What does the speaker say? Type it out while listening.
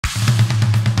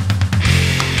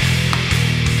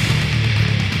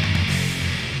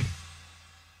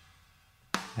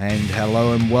And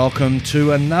hello and welcome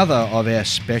to another of our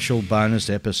special bonus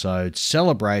episodes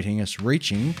celebrating us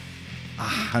reaching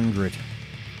 100.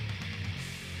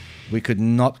 We could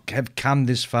not have come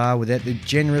this far without the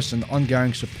generous and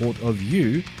ongoing support of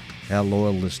you, our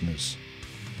loyal listeners.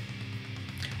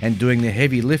 And doing the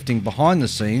heavy lifting behind the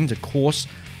scenes, of course,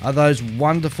 are those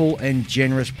wonderful and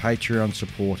generous Patreon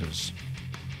supporters.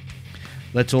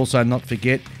 Let's also not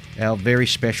forget our very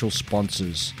special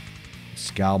sponsors,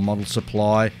 Scale Model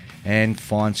Supply and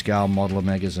Fine Scale Modeler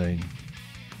Magazine.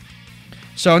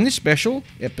 So in this special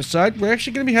episode, we're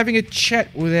actually going to be having a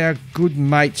chat with our good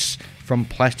mates from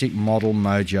Plastic Model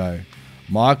Mojo,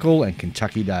 Michael and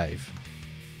Kentucky Dave.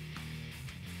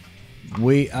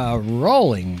 We are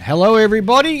rolling. Hello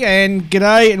everybody, and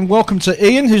g'day and welcome to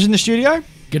Ian, who's in the studio.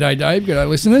 G'day Dave, g'day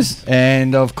listeners.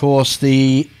 And of course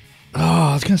I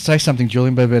was going to say something,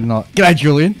 Julian, but I better not. G'day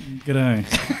Julian. G'day.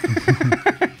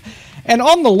 And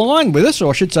on the line with us, or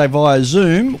I should say via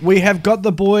Zoom, we have got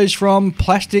the boys from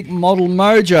Plastic Model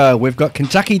Mojo. We've got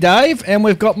Kentucky Dave and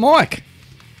we've got Mike.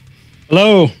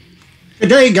 Hello. Good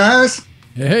day, guys.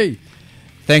 Hey.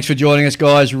 Thanks for joining us,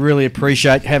 guys. Really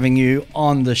appreciate having you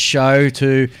on the show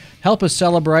to help us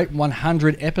celebrate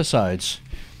 100 episodes,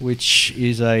 which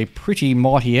is a pretty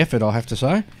mighty effort, I have to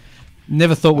say.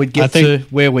 Never thought we'd get to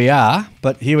where we are,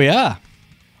 but here we are.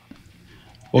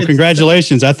 Well,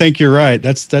 congratulations. I think you're right.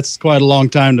 That's quite a long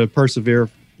time to persevere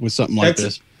with something like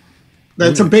this.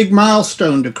 That's a big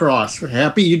milestone to cross.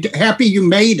 Happy you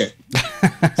made it.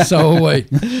 So are we.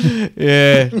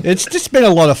 Yeah, it's just been a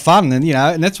lot of fun, and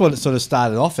that's what it sort of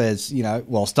started off as.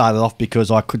 Started off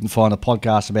because I couldn't find a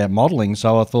podcast about modelling,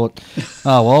 so I thought,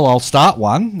 I'll start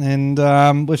one,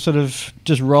 and we've sort of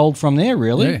just rolled from there,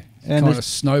 really. Yeah, and kind of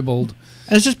snowballed.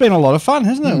 And it's just been a lot of fun,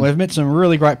 hasn't it? We've met some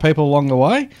really great people along the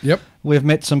way. Yep. We've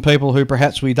met some people who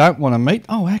perhaps we don't want to meet.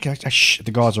 Oh, okay. Shh,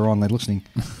 the guys are on. They're listening.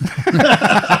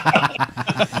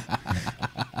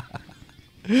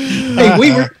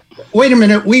 Hey, wait a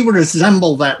minute. We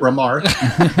resemble that remark.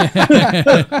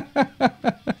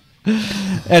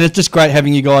 And it's just great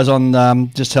having you guys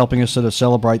on, just helping us sort of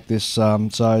celebrate this. So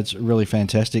it's really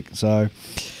fantastic. So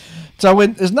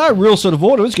when there's no real sort of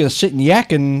order, we're just going to sit and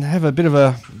yak and have a bit of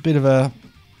a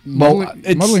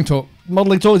modelling talk.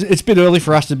 Modelling talk. It's a bit early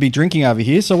for us to be drinking over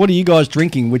here. So what are you guys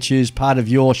drinking, which is part of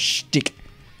your shtick?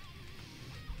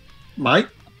 Mike?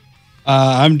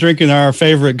 I'm drinking our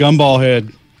favorite Gumball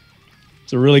Head.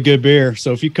 It's a really good beer.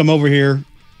 So if you come over here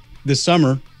this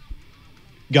summer,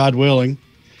 God willing,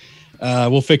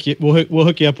 we'll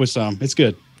hook you up with some. It's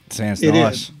good. Sounds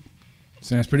nice.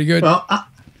 Sounds pretty good. Well,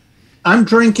 I'm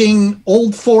drinking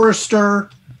Old Forester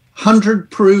 100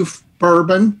 proof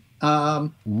bourbon.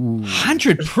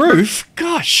 100 proof?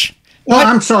 Gosh. Well,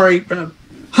 I'm sorry.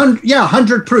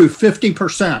 100 proof,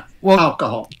 50%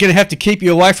 alcohol. Going to have to keep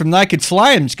you away from naked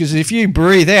flames, because if you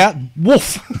breathe out,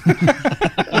 woof.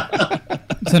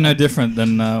 So no different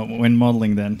than when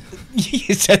modeling then.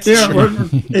 Yes, that's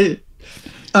true.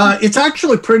 It's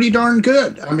actually pretty darn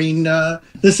good. I mean,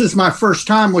 this is my first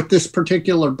time with this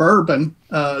particular bourbon,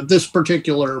 this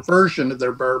particular version of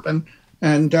their bourbon,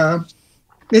 and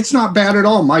it's not bad at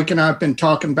all. Mike and I have been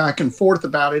talking back and forth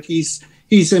about it. He's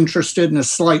interested in a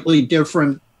slightly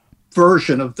different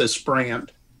version of this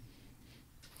brand.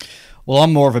 Well,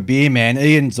 I'm more of a beer man.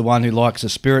 Ian's the one who likes the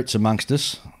spirits amongst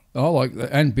us. I like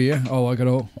that, and beer. I like it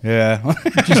all. Yeah.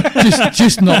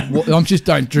 just not. I just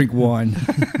don't drink wine.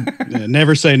 Yeah,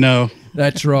 never say no.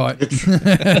 That's right.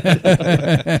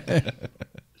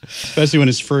 Especially when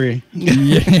it's free.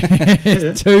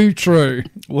 Yeah, too true.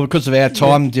 Well, because of our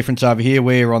time difference over here,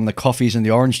 we're on the coffees and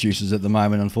the orange juices at the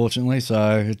moment, unfortunately.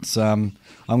 So it's I'm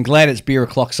glad it's beer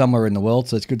o'clock somewhere in the world.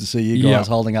 So it's good to see you guys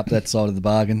holding up that side of the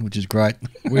bargain, which is great.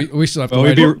 We still have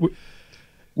to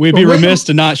We'd be remiss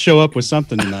to not show up with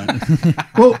something tonight.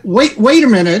 Well, wait a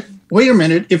minute.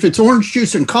 If it's orange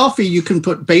juice and coffee, you can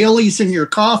put Bailey's in your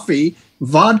coffee,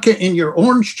 vodka in your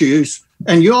orange juice,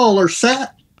 and you all are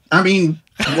set. I mean,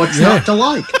 what's not to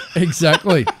like?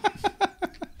 Exactly.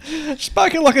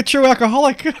 Spoken like a true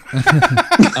alcoholic.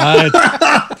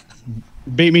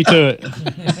 Beat me to it.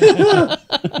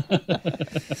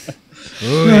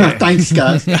 Thanks,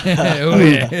 guys. Oh,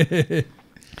 yeah.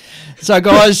 So,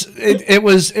 guys, it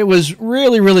was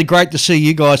really, really great to see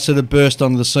you guys sort of burst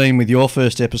onto the scene with your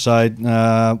first episode.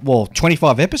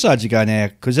 25 episodes ago now,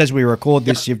 because as we record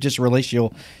this, you've just released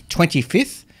your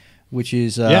 25th, which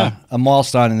is a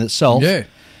milestone in itself. Yeah.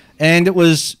 And it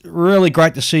was really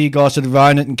great to see you guys sort of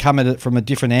own it and come at it from a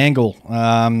different angle.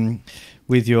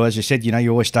 with your, as you said, you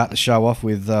always start the show off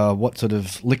with what sort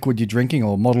of liquid you're drinking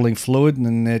or modelling fluid,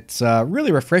 and it's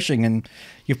really refreshing, and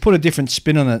you've put a different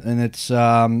spin on it, and it's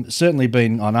certainly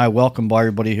been, I know, welcomed by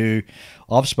everybody who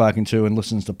I've spoken to and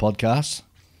listens to podcasts.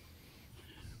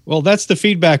 Well, that's the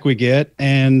feedback we get,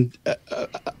 and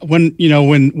when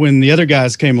the other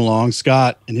guys came along,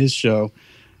 Scott and his show,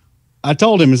 I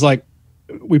told him, it's like,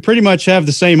 we pretty much have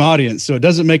the same audience, so it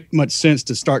doesn't make much sense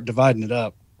to start dividing it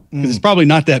up, because it's probably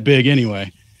not that big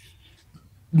anyway.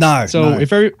 No. So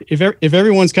if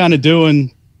everyone's kind of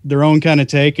doing their own kind of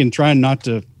take and trying not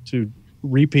to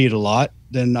repeat a lot,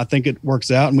 then I think it works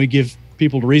out, and we give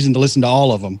people the reason to listen to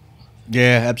all of them.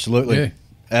 Yeah, absolutely.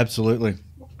 Absolutely.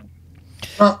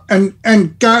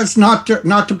 And guys, not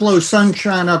to blow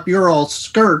sunshine up your all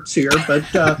skirts here, but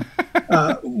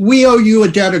we owe you a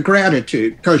debt of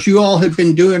gratitude, because you all had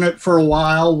been doing it for a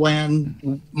while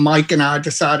when Mike and I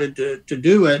decided to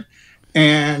do it,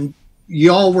 and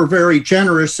y'all were very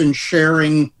generous in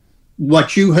sharing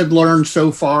what you had learned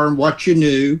so far and what you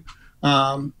knew.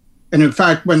 And in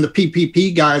fact, when the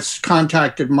PPP guys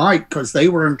contacted Mike because they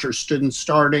were interested in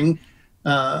starting,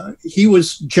 he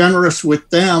was generous with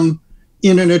them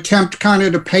in an attempt kind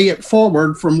of to pay it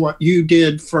forward from what you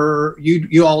did for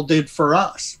you all did for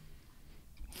us.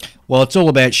 Well, it's all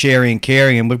about sharing and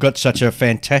caring, and we've got such a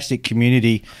fantastic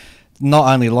community,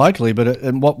 not only locally, but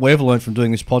and what we've learned from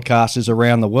doing this podcast is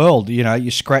around the world.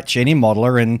 You scratch any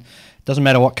modeler, and it doesn't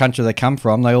matter what country they come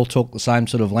from, they all talk the same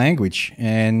sort of language.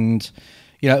 And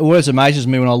it always amazes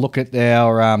me when I look at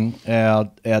our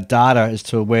data as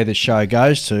to where the show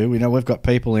goes to. We've got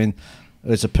people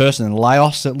there's a person in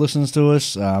Laos that listens to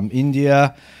us,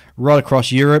 India, right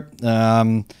across Europe,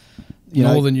 Northern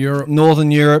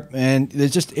Europe, and there's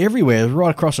just everywhere,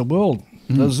 right across the world.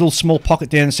 There's a little small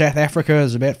pocket down in South Africa.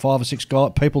 There's about 5 or 6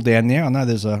 people down there. I know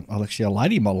there's actually a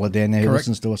lady modeler down there who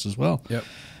listens to us as well. Yep.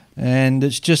 And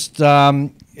it's just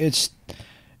it's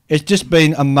just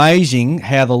been amazing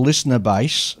how the listener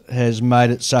base has made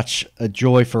it such a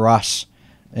joy for us,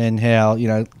 and how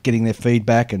getting their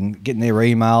feedback and getting their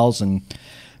emails.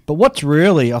 But what's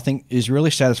really, I think, is really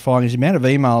satisfying is the amount of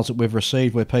emails that we've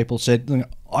received where people said,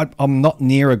 I'm not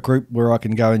near a group where I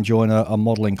can go and join a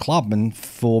modelling club, and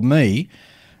for me,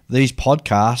 these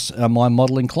podcasts are my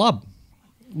modelling club,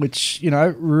 which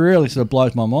really sort of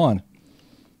blows my mind.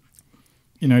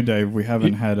 Dave, we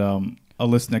haven't had a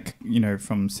listener,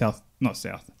 from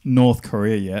North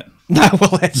Korea yet. No,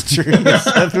 well, that's true.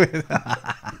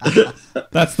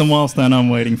 That's the milestone I'm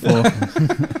waiting for.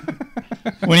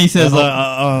 When he says,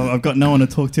 I've got no one to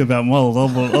talk to about models,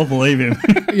 I'll believe him.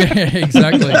 Yeah,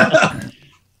 exactly.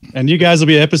 And you guys will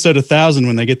be episode 1,000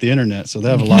 when they get the internet, so they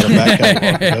have a lot of back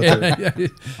catalog.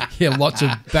 Yeah, lots of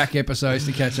back episodes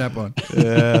to catch up on.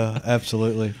 Yeah,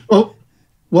 absolutely. Well,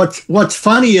 what's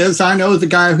funny is I know the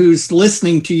guy who's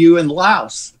listening to you in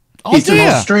Laos. He's an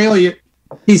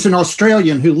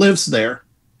Australian who lives there.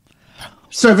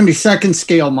 72nd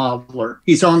scale modeler.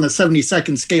 He's on the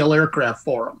 72nd scale aircraft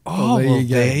for him. Oh,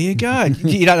 there you go.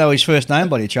 You don't know his first name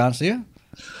by any chance, do you?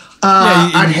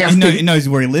 He knows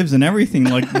where he lives and everything,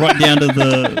 like right down to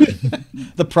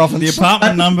the province, the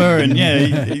apartment number, and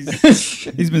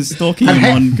he's been stalking him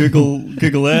on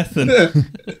Google Earth, and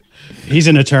he's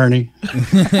an attorney.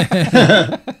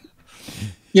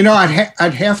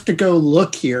 I'd have to go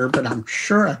look here, but I'm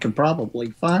sure I could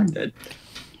probably find it.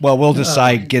 Well, we'll just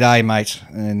say g'day, mate,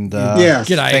 and yes.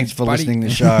 G'day, thanks for listening to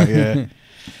the show. Yeah.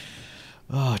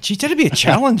 Oh, geez, that'd be a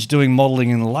challenge doing modelling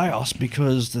in Laos,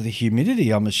 because the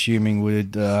humidity, I'm assuming,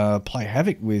 would play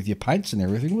havoc with your paints and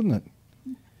everything, wouldn't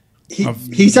it?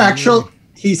 He's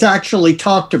actually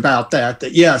talked about that.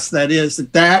 That yes, that is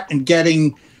that, and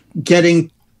getting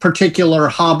particular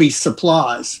hobby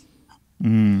supplies.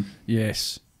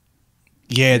 Yes.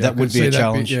 Yeah, that would be a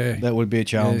challenge. That would be a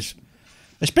challenge. Yes.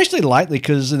 Especially lately,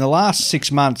 because in the last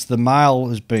 6 months, the mail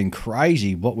has been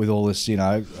crazy, what with all this,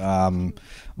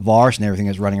 virus and everything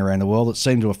that's running around the world. It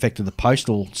seemed to have affected the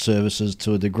postal services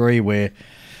to a degree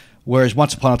whereas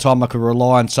once upon a time I could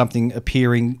rely on something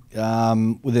appearing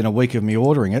within a week of me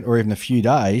ordering it, or even a few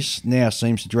days, now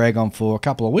seems to drag on for a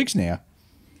couple of weeks now.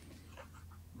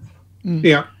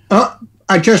 Yeah.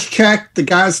 I just checked. The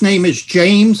guy's name is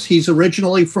James. He's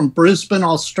originally from Brisbane,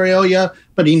 Australia,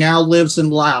 but he now lives in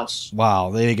Laos.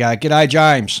 Wow, there you go. G'day,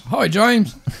 James. Hi,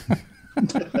 James.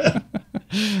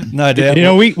 No doubt.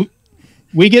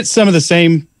 We get some of the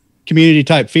same community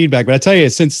type feedback, but I tell you,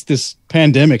 since this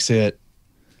pandemic's hit,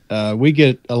 we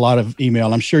get a lot of email,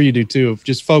 and I'm sure you do too, of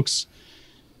just folks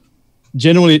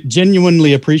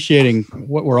genuinely appreciating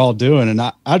what we're all doing. And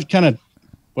I'd kind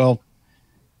of,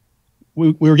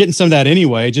 we were getting some of that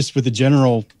anyway, just with the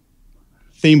general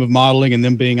theme of modeling and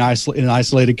them being in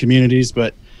isolated communities,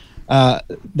 but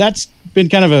that's been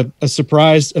kind of a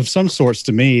surprise of some sorts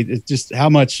to me. It's just how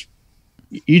much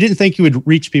you didn't think you would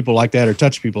reach people like that or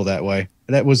touch people that way.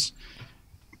 That was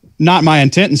not my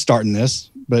intent in starting this,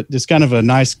 but it's kind of a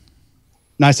nice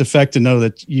effect to know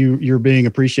that you're being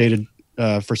appreciated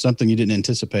for something you didn't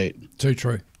anticipate. Too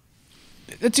true.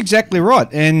 That's exactly right.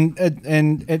 And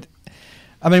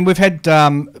I mean, we've had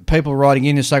people writing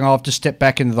in and saying, "Oh, I've just stepped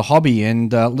back into the hobby,"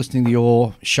 and listening to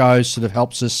your shows sort of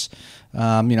helps us,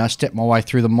 step my way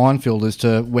through the minefield as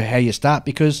to how you start.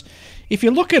 Because if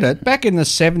you look at it, back in the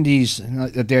 70s,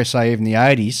 I dare say even the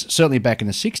 80s, certainly back in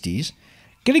the 60s,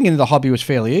 getting into the hobby was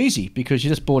fairly easy because you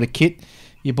just bought a kit,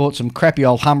 you bought some crappy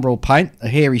old Humbrol paint, a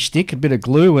hairy stick, a bit of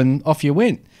glue, and off you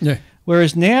went. Yeah.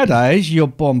 Whereas nowadays, you're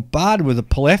bombarded with a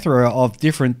plethora of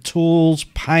different tools,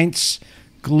 paints,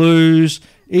 glues,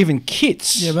 even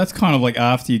kits. Yeah, that's kind of like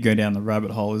after you go down the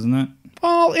rabbit hole, isn't it?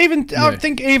 Well, I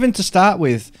think even to start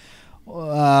with,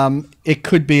 it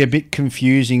could be a bit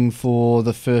confusing for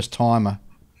the first timer.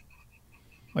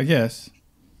 I guess.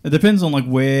 It depends on like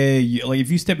where you, like if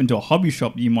you step into a hobby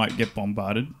shop, you might get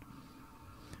bombarded.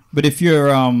 But if you're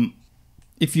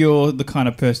the kind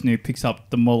of person who picks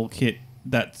up the model kit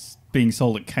that's being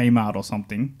sold at Kmart or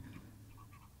something,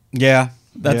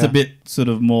 that's a bit sort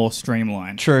of more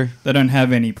streamlined. True. They don't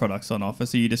have any products on offer,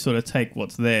 so you just sort of take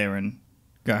what's there and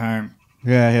go home.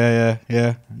 Yeah,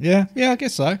 I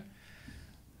guess so.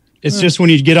 It's just when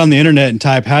you get on the internet and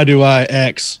type, how do I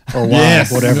X or Y,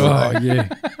 whatever. Oh, yeah.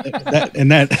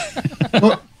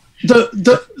 Well,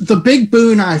 the big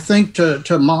boon, I think, to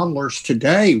modelers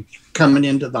today coming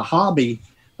into the hobby,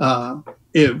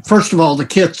 first of all, the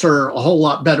kits are a whole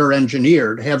lot better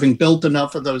engineered. Having built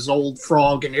enough of those old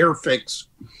Frog and Airfix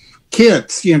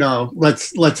kits,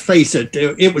 let's face it,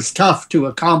 it was tough to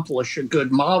accomplish a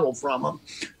good model from them.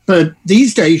 But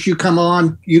these days, you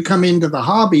come into the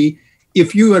hobby,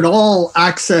 if you at all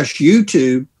access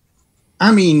YouTube,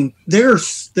 I mean,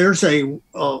 there's a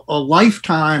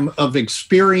lifetime of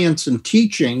experience and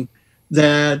teaching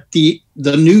that the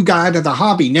new guy to the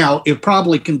hobby. Now, it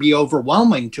probably can be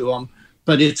overwhelming to them,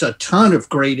 but it's a ton of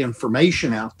great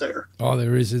information out there. Oh,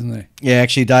 there is, isn't there? Yeah,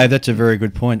 actually, Dave, that's a very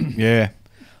good point. Yeah.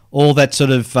 All that sort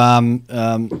of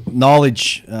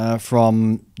knowledge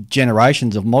from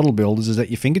generations of model builders is at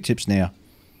your fingertips now.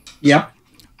 Yep,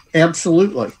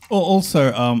 absolutely.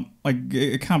 Also,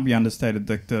 it can't be understated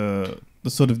that the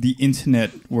sort of the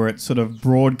internet where it's sort of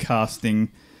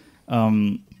broadcasting,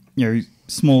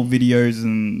 small videos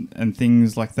and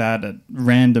things like that at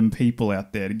random people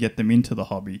out there to get them into the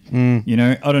hobby.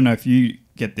 I don't know if you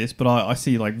get this, but I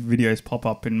see like videos pop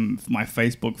up in my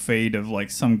Facebook feed of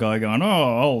like some guy going,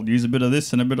 "Oh, I'll use a bit of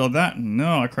this and a bit of that, and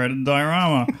I created a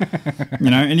diorama."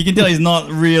 And you can tell he's not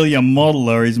really a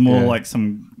modeler. He's more like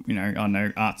some, I don't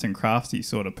know, arts and craftsy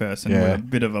sort of person with a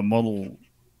bit of a model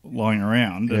lying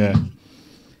around. And,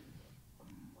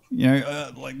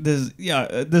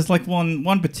 there's like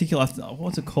one particular,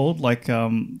 what's it called? Like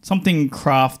something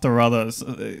craft or others.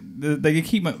 They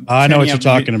keep. I know what you're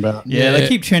talking about. Yeah, they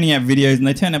keep churning out videos and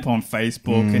they turn up on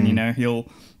Facebook and he'll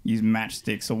use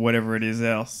matchsticks or whatever it is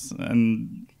else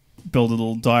and build a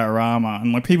little diorama,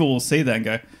 and like people will see that and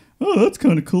go, "Oh, that's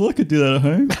kind of cool. I could do that at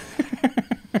home."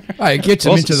 Hey, it gets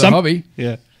them into the hobby.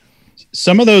 Yeah.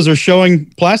 Some of those are showing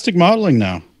plastic modeling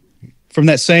now from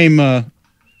that same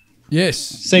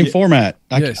format.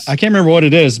 I can't remember what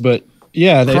it is, but the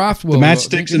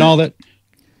matchsticks and all that.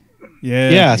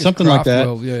 Yeah, something like that.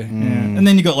 World, yeah. And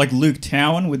then you got like Luke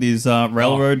Towan with his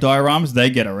railroad dioramas. They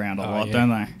get around a lot, don't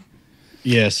they?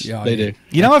 Yes, they do.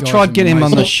 I've tried getting him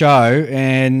on the show,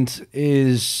 and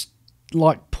is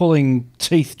like pulling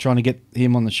teeth trying to get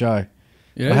him on the show.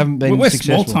 Yeah. I haven't been we're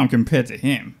successful. small time compared to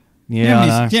him. Yeah, I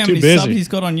know. How many subs he's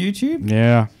got on YouTube?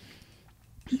 Yeah.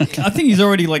 I think he's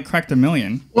already like cracked 1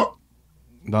 million.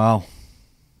 Wow.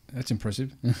 That's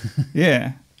impressive.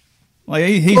 Yeah. Like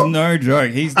he's no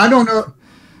joke. I don't know.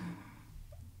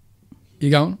 You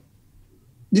going?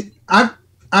 I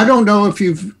don't know if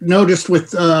you've noticed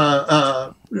with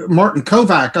Martin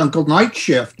Kovac, Uncle Night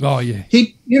Shift. Oh yeah.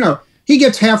 He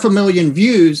gets 500,000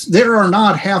 views. There are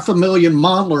not 500,000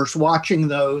 modelers watching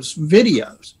those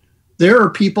videos. There are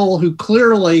people who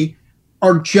clearly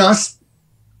are just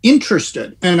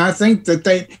interested, and I think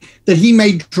that he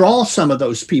may draw some of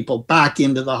those people back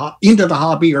into the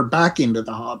hobby or back into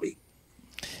the hobby.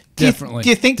 Definitely. Do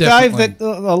you think, Dave, that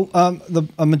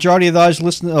a majority of those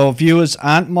listeners or viewers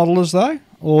aren't modelers though,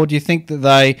 or do you think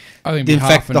that in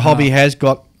fact, the hobby has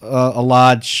got a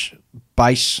large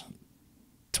base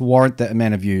to warrant that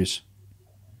amount of views?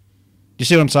 Do you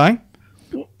see what I'm saying?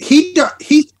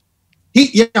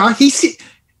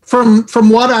 from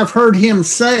what I've heard him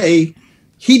say,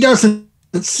 he doesn't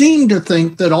seem to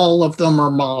think that all of them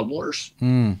are modelers.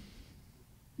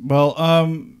 Well,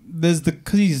 there's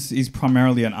because he's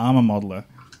primarily an armor modeler.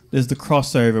 There's the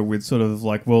crossover with sort of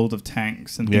like World of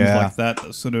Tanks and things like that.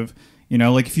 That sort of, you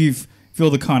know, like if you're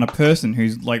the kind of person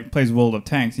who's like plays World of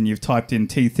Tanks and you've typed in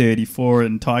T-34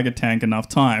 and Tiger Tank enough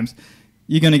times,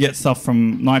 you're going to get stuff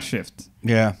from Night Shift.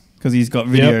 Yeah. Because he's got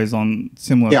videos on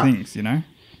similar things, you know?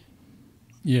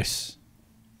 Yes.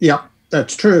 Yeah,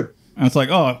 that's true. And it's like,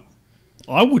 oh,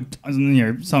 I would, you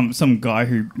know, some guy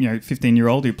who, you know,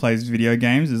 15-year-old who plays video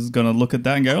games is going to look at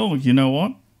that and go, oh, you know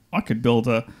what? I could build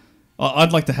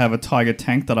I'd like to have a Tiger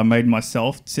Tank that I made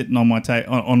myself sitting on my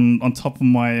on top of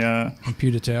my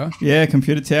Computer tower. Yeah,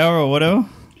 computer tower or whatever.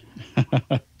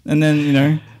 And then, you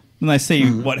know, then they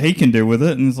see what he can do with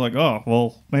it, and it's like, oh,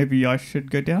 well, maybe I should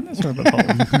go down this rabbit hole.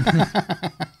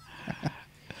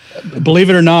 Believe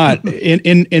it or not,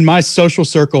 in my social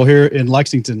circle here in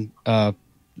Lexington,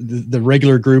 the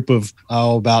regular group of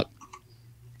about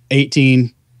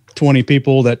 18, 20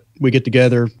 people that we get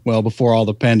together, well, before all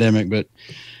the pandemic, but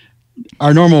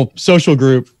our normal social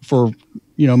group for,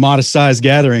 you know, modest sized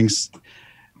gatherings,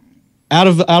 out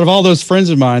of all those friends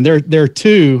of mine, there are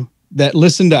two that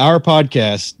listen to our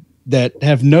podcast that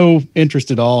have no interest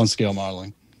at all in scale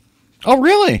modeling. Oh,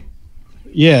 really?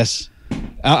 Yes.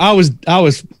 I was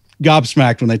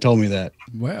gobsmacked when they told me that.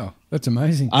 Wow, that's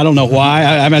amazing. I don't know why.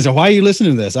 I imagine, why are you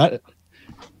listening to this?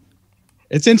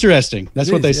 It's interesting.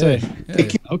 That's what they say. Yeah.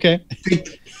 Okay.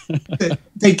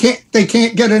 They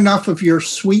can't get enough of your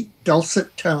sweet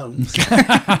dulcet tones.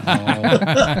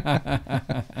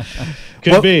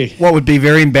 Could be. What would be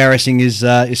very embarrassing is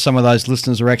some of those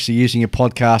listeners are actually using your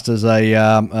podcast as a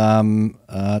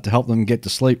to help them get to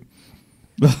sleep.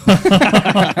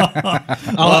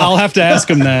 I'll have to ask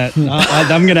him that.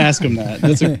 I'm going to ask him that.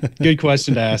 That's a good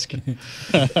question to ask.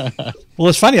 Well,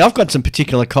 it's funny. I've got some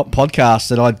particular podcasts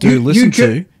that I do listen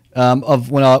to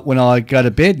of when I go to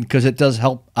bed, because it does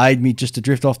help aid me just to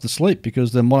drift off to sleep,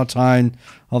 because the monotone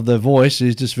of the voice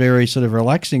is just very sort of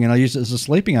relaxing, and I use it as a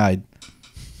sleeping aid.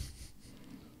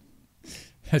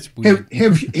 That's weird.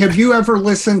 Have you ever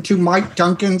listened to Mike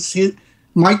Duncan's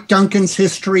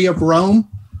History of Rome?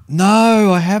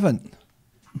 No, I haven't.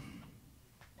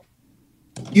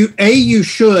 You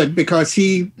should, because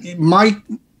Mike,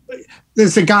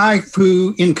 there's a guy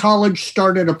who in college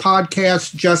started a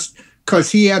podcast just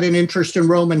because he had an interest in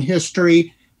Roman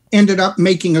history, ended up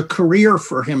making a career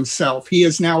for himself. He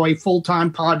is now a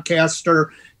full-time podcaster,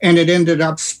 and it ended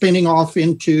up spinning off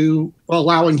into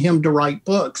allowing him to write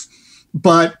books.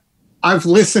 But I've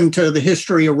listened to the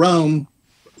History of Rome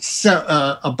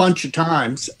a bunch of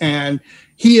times, and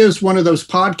he is one of those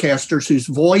podcasters whose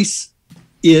voice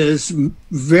is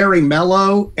very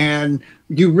mellow, and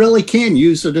you really can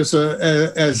use it as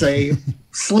a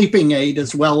sleeping aid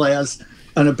as well as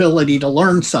an ability to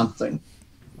learn something.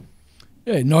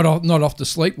 Yeah, not off to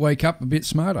sleep, wake up a bit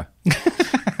smarter.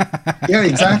 Yeah,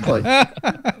 exactly.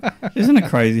 Isn't it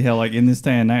crazy how, like, in this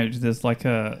day and age, there's like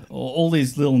all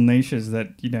these little niches that,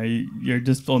 you know, you're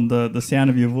just on the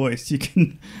sound of your voice, you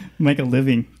can make a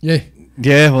living. Yeah.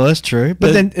 Yeah, well, that's true.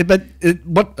 But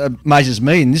what amazes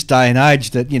me in this day and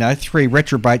age, that, you know, three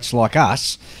retrobates like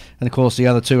us, and of course the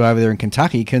other two over there in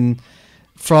Kentucky, can,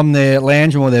 from their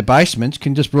lounge room or their basements,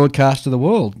 can just broadcast to the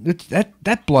world.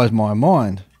 That blows my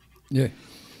mind. Yeah.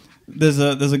 There's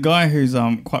a guy who's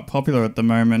quite popular at the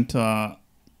moment on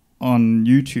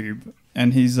YouTube,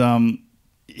 and his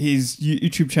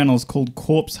YouTube channel is called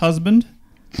Corpse Husband.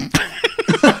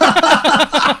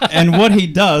 And what he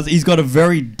does, he's got a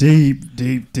very deep,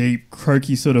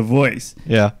 croaky sort of voice.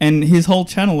 Yeah. And his whole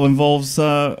channel involves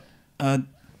telling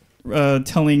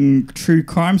true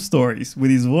crime stories with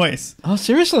his voice. Oh,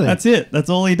 seriously? That's it. That's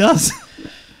all he does.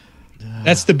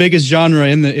 That's the biggest genre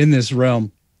in this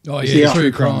realm. Oh, yeah,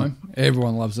 true crime.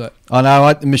 Everyone loves that. I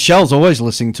know. Michelle's always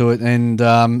listening to it, and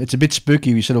it's a bit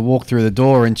spooky. We sort of walk through the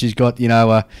door, and she's got, you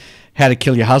know, How to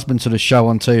Kill Your Husband sort of show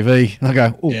on TV. And I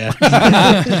go, ooh. Yeah.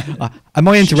 Am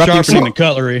I interrupting Sharpening the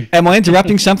cutlery. Am I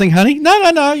interrupting something, honey?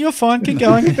 No, you're fine. Keep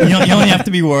going. You only have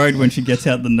to be worried when she gets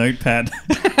out the notepad.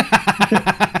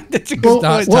 That's a good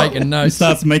Starts point. taking notes.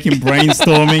 Starts making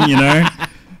brainstorming, you know.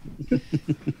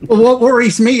 Well, what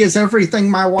worries me is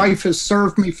everything my wife has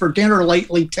served me for dinner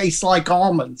lately tastes like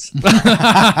almonds.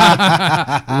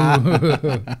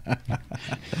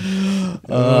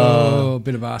 Oh, a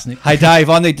bit of arsenic. Hey, Dave,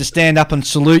 I need to stand up and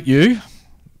salute you,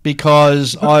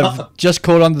 because I've just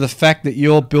caught on to the fact that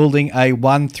you're building a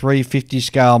 1/350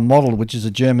 scale model, which is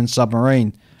a German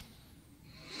submarine.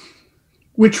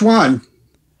 Which one?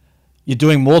 You're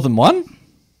doing more than one?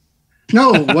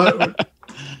 No, what?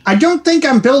 I don't think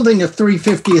I'm building a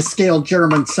 350th scale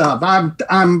German sub.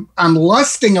 I'm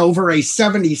lusting over a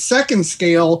 72nd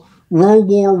scale World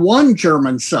War I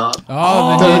German sub.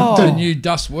 The new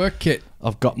dust work kit.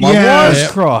 I've got my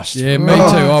wires crossed. Yeah, me too.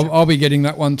 I'll be getting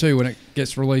that one too when it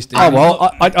gets released. Oh,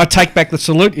 well, I take back the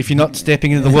salute if you're not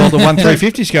stepping into the world of 1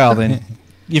 350 scale then.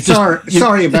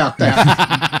 Sorry about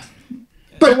that.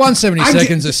 But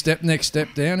 172nd's a next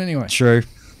step down anyway. True.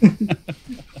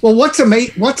 Well, what's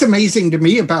amazing to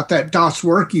me about that DOS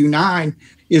Work U9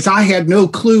 is I had no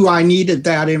clue I needed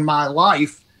that in my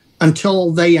life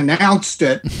until they announced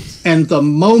it. And the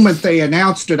moment they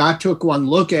announced it, I took one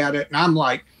look at it and I'm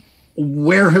like,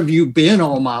 where have you been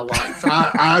all my life?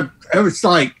 I was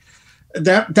like,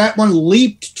 that one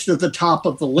leaped to the top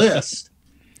of the list.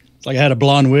 It's like I had a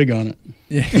blonde wig on it.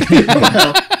 Yeah.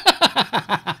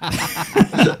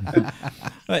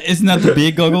 Isn't that the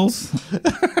beer goggles?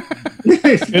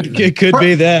 It could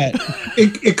be that.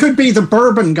 It could be the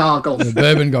bourbon goggles. The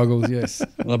bourbon goggles, yes.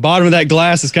 Well, the bottom of that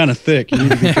glass is kind of thick. You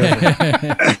need to be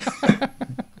careful.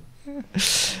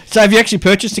 So have you actually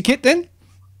purchased a kit then?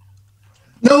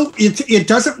 No, it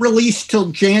doesn't release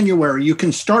till January. You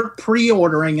can start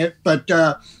pre-ordering it, but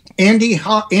Andy's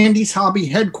Hobby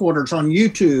Headquarters on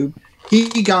YouTube,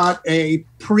 he got a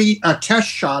test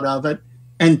shot of it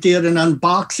and did an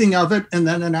unboxing of it and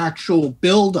then an actual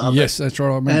build of it. Yes, that's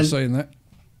right. I remember seeing that.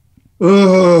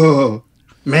 Oh,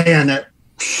 man.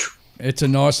 It's a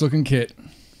nice looking kit.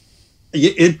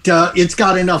 It's got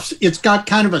kind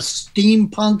of a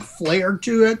steampunk flair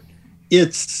to it.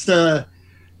 It's,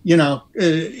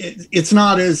 it's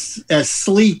not as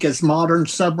sleek as modern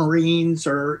submarines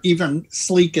or even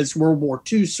sleek as World War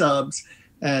II subs.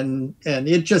 And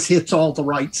it just hits all the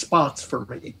right spots for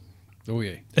me. Oh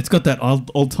yeah, it's got that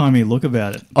old-timey look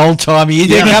about it. Old-timey.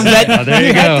 There you go. There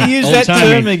you go. Have to use that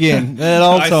term again. That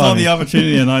I saw old-timey. the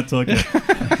opportunity and I took it.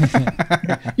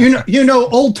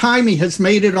 Old-timey has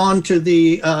made it onto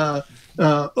the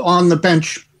on the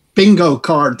bench bingo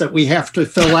card that we have to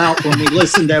fill out when we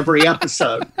listen to every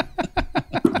episode.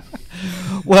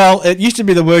 Well, it used to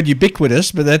be the word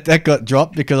ubiquitous, but that got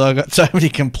dropped because I got so many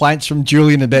complaints from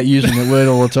Julian about using the word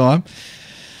all the time.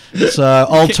 So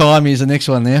old-timey is the next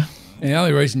one there. And the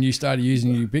only reason you started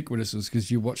using ubiquitous was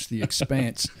because you watched The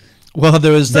Expanse. Well,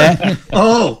 there was that.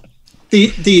 Oh,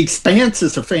 the Expanse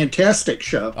is a fantastic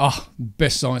show. Oh,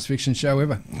 best science fiction show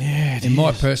ever. Yeah, in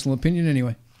my personal opinion,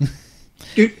 anyway.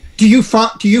 Do you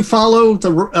follow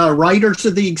the writers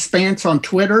of The Expanse on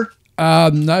Twitter?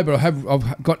 No, but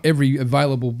I've got every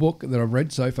available book that I've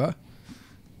read so far.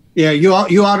 Yeah, you ought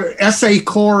to. S.A.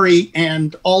 Corey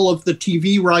and all of the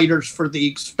TV writers for The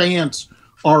Expanse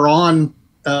are on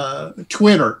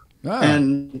Twitter,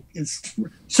 and it's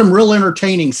some real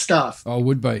entertaining stuff. Oh,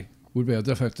 would be. I'll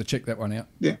definitely have to check that one out.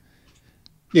 Yeah.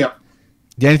 The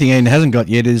only thing Ian hasn't got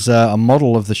yet is a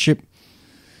model of the ship.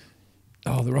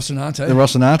 Oh, the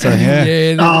Rocinante. Yeah.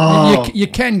 Yeah, you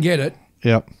can get it.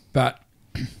 Yep. But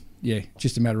yeah,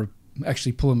 just a matter of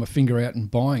actually pulling my finger out and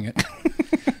buying it.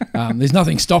 There's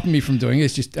nothing stopping me from doing it.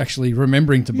 It's just actually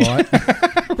remembering to buy it.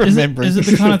 Is it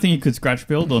the kind of thing you could scratch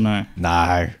build or no?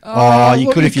 No. You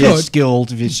look, could if you you're could.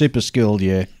 skilled. If you're super skilled,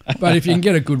 yeah. But if you can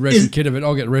get a good resin kit of it,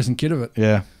 I'll get a resin kit of it.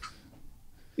 Yeah.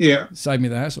 Yeah. Save me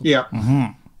the hassle. Yeah. Uh-huh.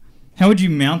 How would you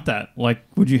mount that? Like,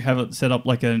 would you have it set up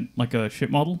like a ship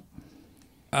model?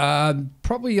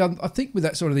 Probably, I think with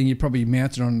that sort of thing, you'd probably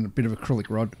mount it on a bit of acrylic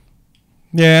rod.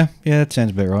 Yeah, that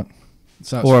sounds about right.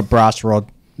 So or a brass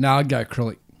rod. No, I'd go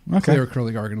acrylic. Okay. Clear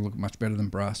acrylic, I reckon, will look much better than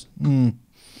brass. Mm.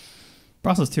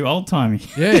 Brass is too old-timey.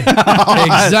 Yeah,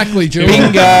 exactly,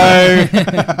 Julian. Bingo!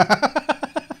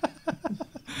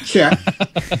 Yeah.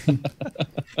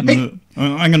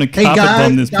 I'm going to carpet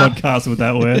bomb this podcast with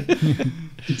that word.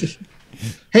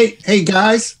 Hey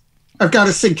guys, I've got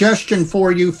a suggestion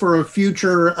for you for a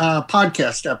future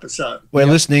podcast episode. We're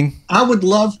listening. I would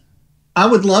love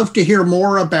to hear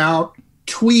more about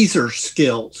tweezer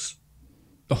skills.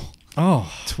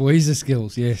 Oh, tweezer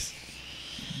skills, yes.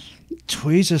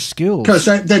 Tweezer skills. Because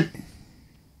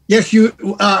yes,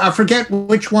 I forget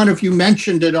which one of you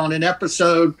mentioned it on an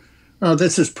episode.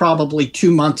 This is probably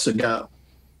 2 months ago.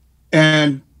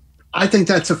 And I think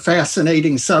that's a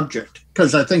fascinating subject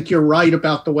because I think you're right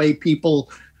about the way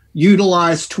people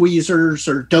utilize tweezers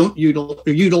or don't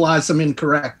utilize them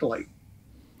incorrectly.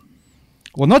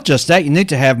 Well, not just that. You need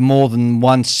to have more than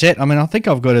one set. I mean, I think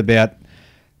I've got about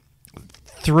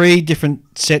 3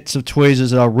 different sets of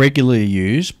tweezers that I regularly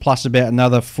use, plus about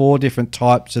another 4 different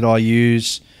types that I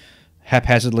use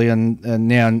haphazardly and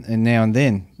now and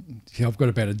then. Yeah, I've got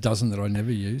about a dozen that I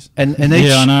never use. And each,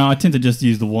 Yeah, I know. I tend to just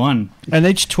use the one. and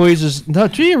each tweezers. No,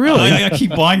 do you really? I keep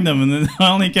buying them, and then I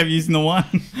only kept using the one.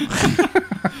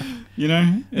 You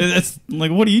know, it's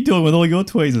like, what are you doing with all your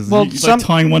tweezers? Well, You're like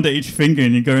tying one to each finger,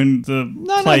 and you're going to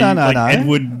play no, like no.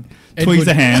 Edward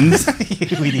tweezer hands.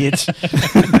 You idiot.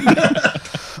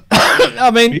 I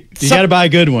mean, You got to buy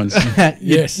good ones.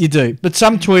 Yes. you do. But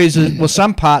some tweezers, well,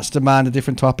 some parts demand a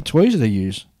different type of tweezer to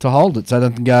use to hold it, so it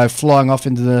doesn't go flying off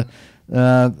into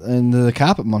the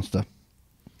carpet monster.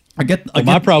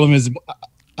 My problem is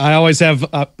I always have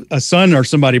a son or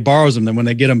somebody borrows them. Then when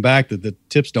they get them back, the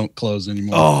tips don't close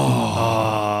anymore.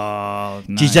 Oh,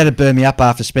 no. Geez, that'd burn me up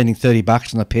after spending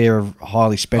 $30 on a pair of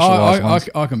highly specialised ones.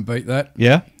 I can beat that.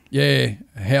 Yeah. Yeah,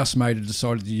 a housemate had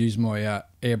decided to use my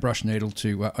airbrush needle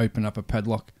to open up a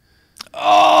padlock.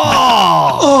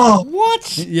 Oh,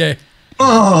 what? Yeah.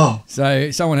 Oh,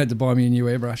 So someone had to buy me a new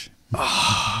airbrush.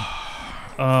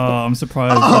 Oh, I'm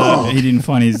surprised he didn't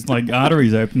find his like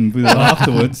arteries open with it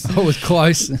afterwards. I was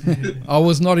close. I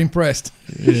was not impressed.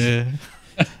 Yeah.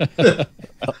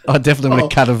 I definitely would have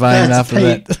cut a vein that's after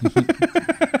that.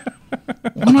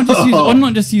 Why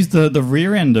not just use the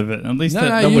rear end of it? At least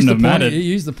that use wouldn't the have mattered. You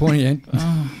use the pointy end.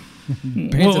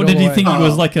 What did you think it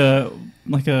was like a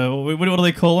what do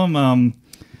they call them?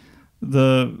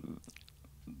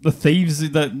 The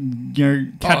thieves that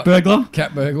cat burglar.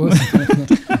 Cat burglars.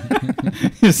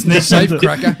 Sneak Safe into-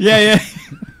 cracker. Yeah.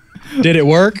 Did it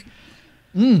work?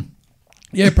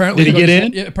 Yeah, apparently Did he get got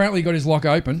in? Yeah, apparently he got his lock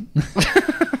open.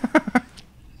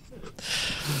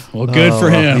 Well, good for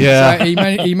him. Yeah. So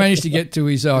he managed to get to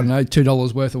his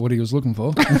 $2 worth of what he was looking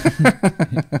for,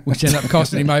 which ended up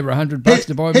costing him over $100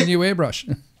 to buy him a new airbrush.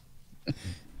 I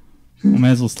may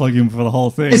as well slug him for the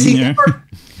whole thing.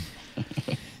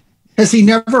 has he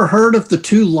never heard of the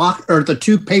two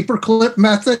paperclip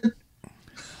method?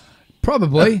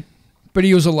 Probably, but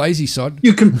he was a lazy sod.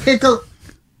 You can pick a.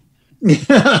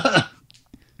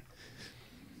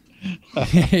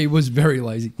 He was very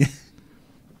lazy.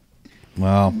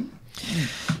 Wow.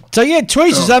 So yeah,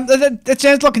 tweezers. That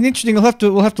sounds like an interesting. We'll have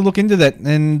to look into that.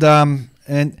 And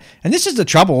this is the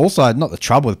trouble. Also, not the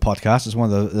trouble with podcasts. It's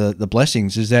one of the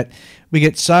blessings is that we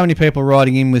get so many people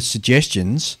writing in with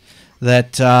suggestions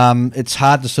that it's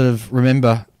hard to sort of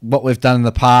remember what we've done in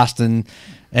the past and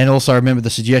also remember the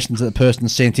suggestions that the person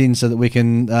sent in so that we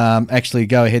can actually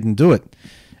go ahead and do it.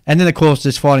 And then of course,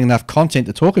 there's finding enough content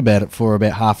to talk about it for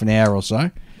about half an hour or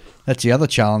so. That's the other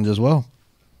challenge as well.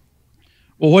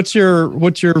 Well, what's your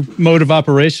mode of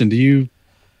operation? Do you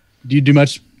do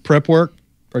much prep work,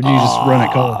 or do you just run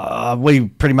it cold? We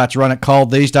pretty much run it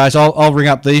cold these days. I'll ring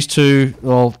up these two,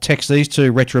 or text these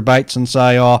two retrobates and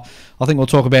say, I think we'll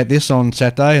talk about this on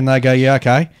Saturday, and they go, yeah,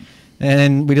 okay. And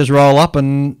then we just roll up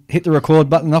and hit the record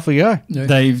button and off we go. Yeah.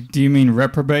 Dave, do you mean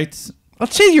reprobates?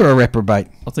 I'd say you're a reprobate.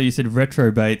 I thought you said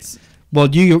retrobates. Well,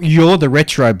 you're the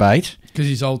retrobate. Because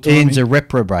he's old timey. Ian's a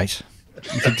reprobate.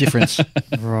 It's a difference.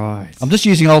 Right. I'm just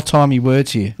using old-timey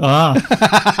words here. Ah.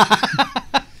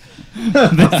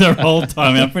 These are old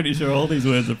time. I'm pretty sure all these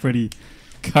words are pretty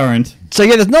current. So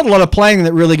yeah, there's not a lot of planning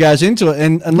that really goes into it,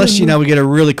 and unless we get a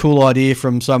really cool idea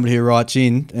from somebody who writes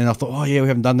in, and I thought, oh yeah, we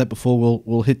haven't done that before,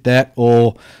 we'll hit that,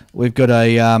 or we've got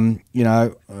a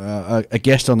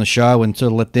guest on the show and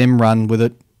sort of let them run with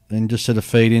it and just sort of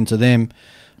feed into them.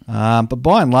 But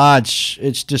by and large,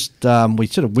 it's just we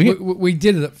sort of wing it. We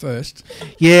did it at first.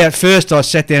 Yeah, at first I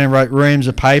sat down and wrote reams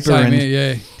of paper, Same and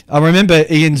here, yeah. I remember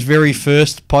Ian's very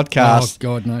first podcast. Oh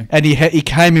God, no! And he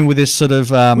came in with this sort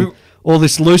of all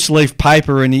this loose leaf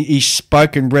paper, and he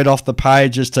spoke and read off the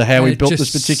page as to how And he it built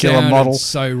just this particular sounded model.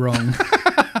 So wrong.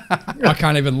 I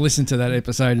can't even listen to that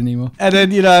episode anymore. And then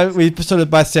we sort of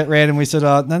both sat around and we said,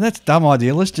 "Oh no, that's a dumb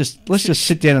idea. Let's just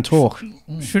sit down and talk."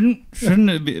 Shouldn't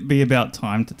it be about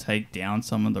time to take down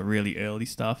some of the really early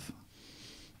stuff?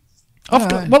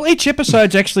 Well, each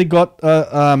episode's actually got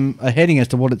a heading as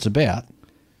to what it's about.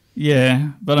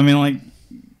 Yeah, but I mean, like,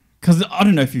 because I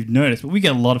don't know if you've noticed, but we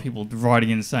get a lot of people writing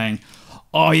in saying,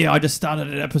 "Oh yeah, I just started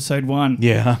at episode 1."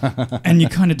 Yeah, and you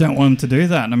kind of don't want them to do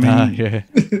that. I mean, yeah.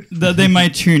 they may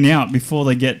tune out before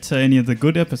they get to any of the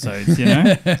good episodes, you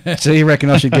know. So you reckon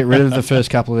I should get rid of the first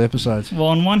couple of episodes? Well,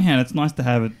 on one hand, it's nice to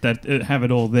have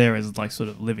it all there as like sort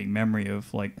of living memory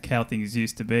of like how things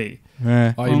used to be.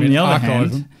 Yeah. Oh, you On mean the other archive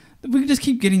hand, them? we can just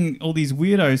keep getting all these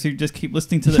weirdos who just keep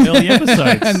listening to the early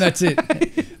episodes, And that's it.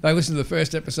 They listen to the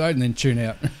first episode and then tune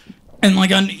out. And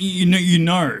like you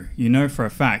know for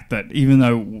a fact that even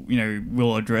though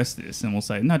we'll address this and we'll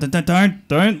say no,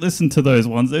 don't listen to those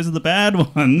ones. Those are the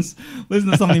bad ones. Listen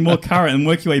to something more current and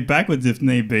work your way backwards if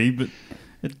need be. But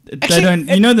They don't.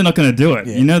 You know they're not going to do it.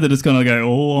 Yeah. You know they're just going to go,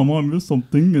 "Oh, I might miss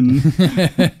something."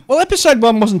 And well, episode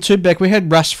 1 wasn't too bad. We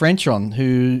had Russ French on,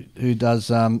 who does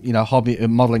hobby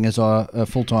modelling as a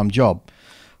full-time job.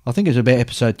 I think it was about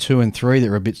episode 2 and 3 that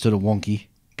were a bit sort of wonky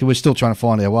because we're still trying to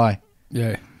find our way.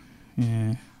 Yeah.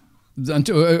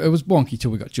 Until it was wonky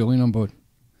till we got Julian on board.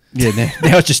 Yeah,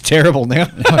 now it's just terrible now.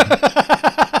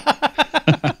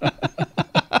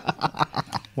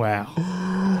 Wow.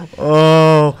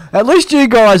 Oh, at least you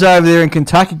guys over there in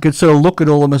Kentucky could sort of look at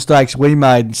all the mistakes we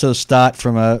made and sort of start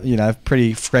from a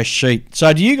pretty fresh sheet.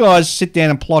 So do you guys sit down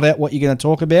and plot out what you're going to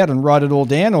talk about and write it all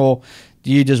down, or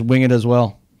do you just wing it as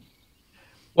well?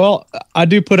 Well, I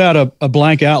do put out a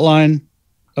blank outline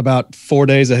about 4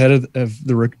 days ahead of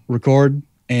the record.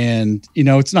 And,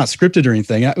 it's not scripted or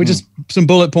anything. We just some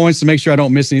bullet points to make sure I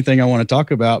don't miss anything I want to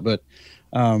talk about. But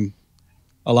a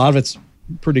lot of it's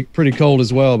pretty cold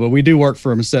as well. But we do work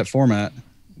from a set format.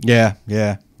 Yeah.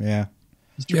 Try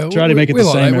to make it the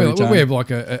same every time. We have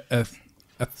like a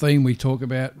theme we talk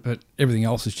about, but everything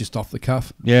else is just off the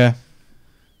cuff. Yeah.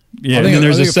 Yeah, I think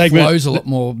there's a segment. It flows a lot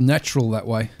more natural that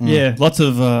way. Yeah, lots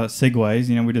of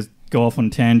segues. We just go off on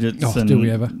tangents. Oh, do we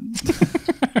ever?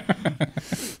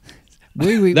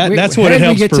 That's what it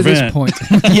helps get prevent. To this point.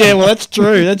 Yeah, well, that's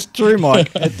true. That's true,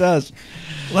 Mike. It does.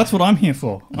 Well, that's what I'm here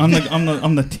for. I'm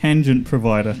the tangent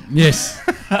provider. Yes,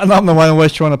 and I'm the one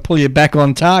always trying to pull you back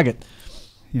on target.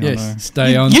 Yeah, yes,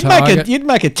 stay on target. You'd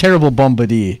make a terrible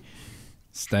bombardier.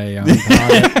 Stay on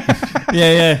target.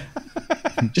 Yeah.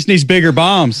 Just needs bigger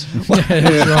bombs. Yeah,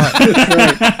 that's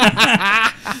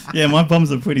right. Yeah, my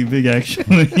bombs are pretty big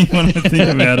actually. When I think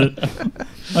about it,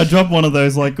 I drop one of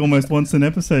those like almost once an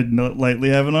episode lately,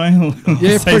 haven't I?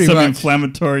 Yeah, say pretty some much.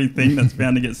 Inflammatory thing that's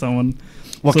bound to get someone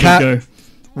Well, sort of go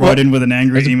right in with an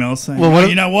angry email saying, well,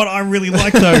 you know what, I really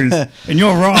like those, and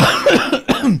you're wrong.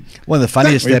 One of the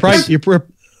funniest steps. You're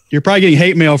probably getting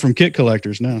hate mail from kit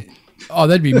collectors now. Oh,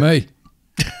 that'd be me.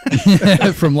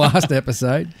 From last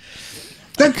episode.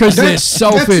 Because they're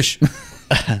selfish.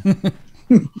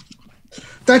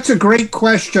 That's a great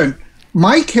question.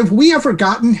 Mike, have we ever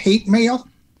gotten hate mail?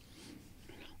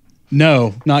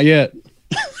 No, not yet.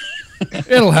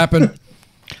 It'll happen.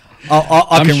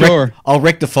 I'm sure. I'll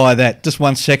rectify that. Just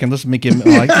 1 second. Let me give him.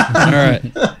 All right.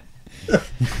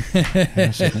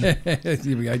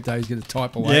 Here we go. Dave's going to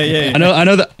type away. Yeah. I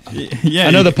know that. Yeah.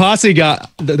 I know the posse got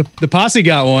the posse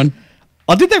got one.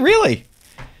 Oh, did they really?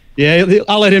 Yeah,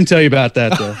 I'll let him tell you about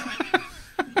that though.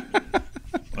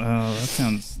 Wow, that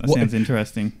sounds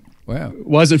interesting. Wow,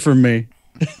 wasn't from me.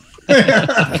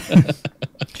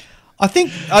 I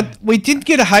think we did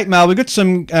get a hate mail. We got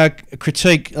some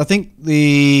critique. I think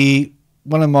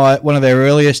one of our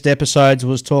earliest episodes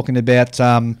was talking about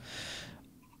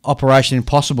Operation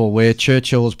Impossible, where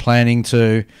Churchill was planning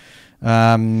to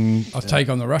take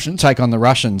on the Russians. Take on the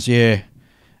Russians, yeah.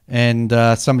 And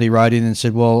somebody wrote in and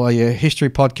said, "Well, are you a history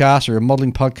podcast or a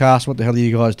modelling podcast? What the hell are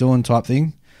you guys doing?" type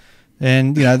thing.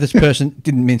 And this person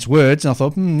didn't mince words, and I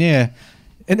thought, yeah.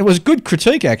 And it was good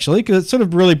critique, actually, because it sort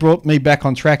of really brought me back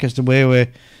on track as to where we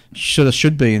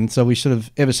should be. And so we sort of,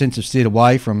 ever since, have steered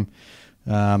away from,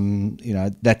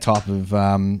 that type of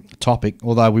topic.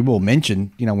 Although we will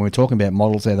mention, when we're talking about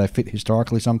models, how they fit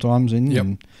historically sometimes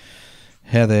and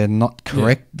how they're not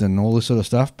correct and all this sort of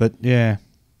stuff. But, yeah.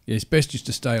 Yeah, it's best just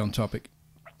to stay on topic.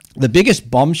 The biggest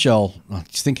bombshell,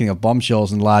 just thinking of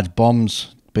bombshells and large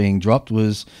bombs being dropped,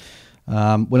 was...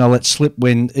 when I let slip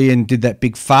when Ian did that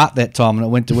big fart that time and it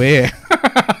went to air.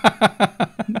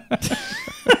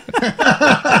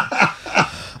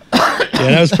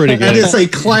 Yeah, that was pretty good. That is a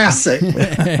classic.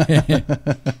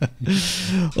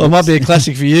 Well, it might be a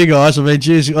classic for you guys. I mean,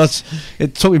 geez,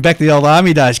 it took me back to the old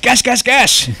army days. Gas, gas,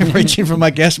 gas. Reaching for my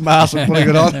gas mask and putting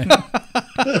it on.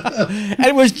 And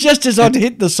it was just as I'd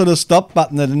hit the sort of stop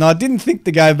button, and I didn't think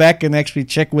to go back and actually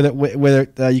check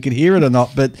whether you could hear it or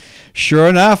not. But sure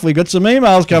enough, we got some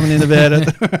emails coming in about it.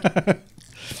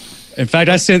 In fact,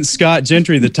 I sent Scott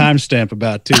Gentry the timestamp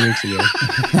about 2 weeks ago.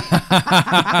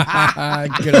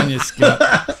 Good on you,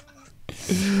 Scott.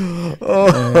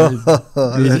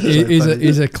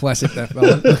 He's a classic, that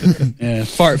fella. Yeah,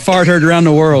 fart heard around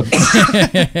the world.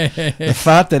 The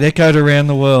fart that echoed around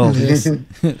the world. Yes.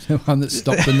 The one that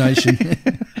stopped the nation.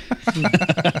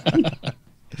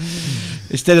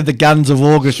 Instead of the Guns of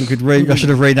August, I should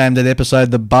have renamed that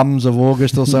episode the Bums of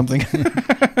August or something.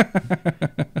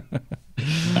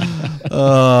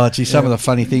 Oh, gee, some of the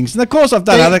funny things. And of course, I've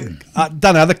done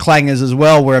other clangers as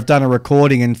well, where I've done a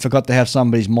recording and forgot to have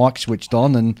somebody's mic switched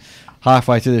on, and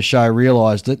halfway through the show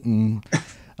realised it. And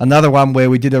another one where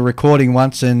we did a recording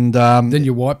once, and then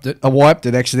you wiped it. I wiped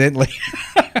it accidentally.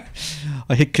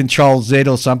 I hit Control Z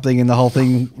or something, and the whole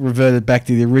thing reverted back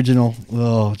to the original.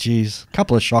 Oh, geez, a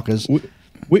couple of shockers.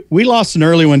 We lost an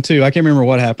early one too. I can't remember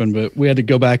what happened, but we had to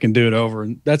go back and do it over,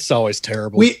 and that's always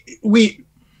terrible.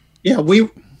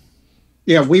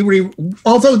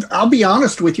 Although I'll be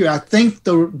honest with you, I think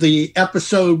the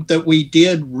episode that we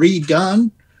did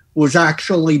redone was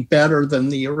actually better than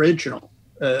the original.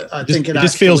 I think it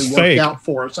just actually feels worked fake. out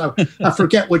for us. I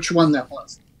forget which one that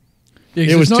was. Yeah,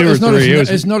 It was two or three.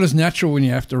 It's not as natural when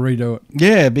you have to redo it.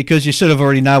 Yeah, because you sort of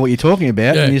already know what you're talking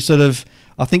about, Yeah. and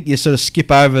I think you sort of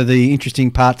skip over the interesting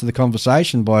parts of the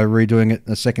conversation by redoing it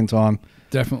a second time.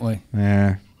 Definitely.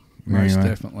 Yeah, Most anyway. I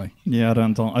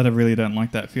definitely. really don't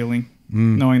like that feeling.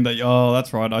 Knowing that,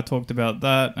 that's right, I talked about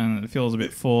that, and it feels a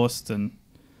bit forced, and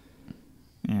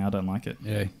I don't like it.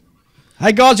 Yeah.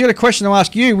 Hey guys, I got a question to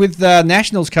ask you. With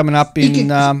Nationals coming up in,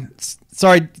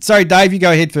 sorry, Dave, you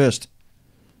go ahead first.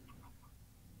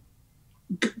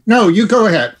 No, you go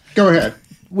ahead. Go ahead.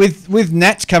 With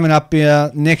Nats coming up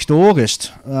next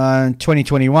August,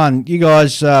 2021, you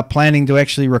guys planning to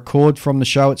actually record from the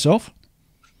show itself?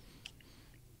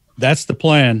 That's the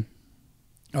plan.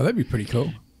 Oh, that'd be pretty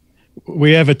cool.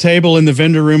 We have a table in the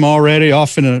vendor room already,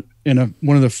 off in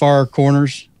one of the far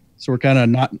corners. So we're kind of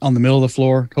not on the middle of the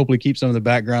floor. Hopefully keep some of the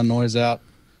background noise out.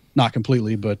 Not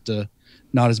completely, but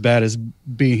not as bad as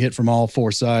being hit from all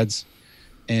four sides.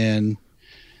 And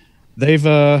they're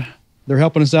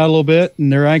helping us out a little bit,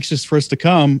 and they're anxious for us to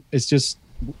come. It's just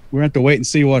we're gonna have to wait and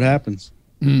see what happens.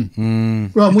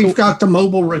 Well, we've got a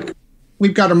mobile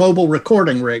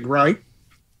recording rig, right?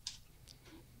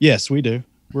 Yes, we do.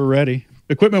 We're ready.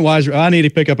 Equipment wise, I need to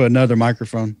pick up another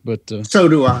microphone, but So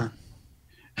do I.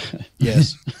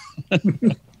 yes.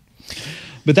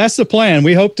 But that's the plan.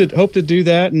 We hope to do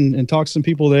that and talk to some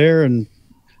people there. And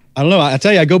I don't know. I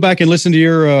tell you, I go back and listen to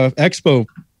your Expo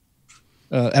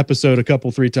episode a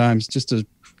couple, 3 times just to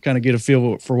kind of get a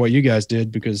feel for what you guys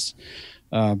did, because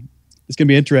it's going to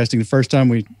be interesting. The first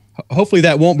time hopefully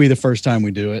that won't be the first time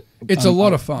we do it. It's a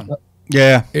lot of fun.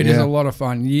 Yeah, It is a lot of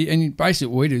fun. And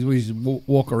basically what we just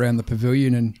walk around the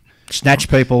pavilion and snatch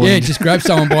people. yeah, and just grab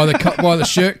someone by the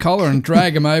shirt collar and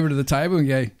drag them over to the table and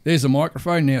go, "There's a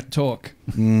microphone, now talk."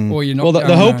 Or you're not. Well, the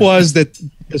going hope home. was that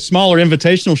the smaller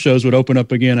invitational shows would open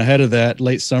up again ahead of that,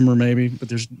 late summer maybe, but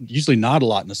there's usually not a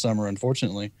lot in the summer,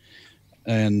 unfortunately.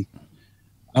 And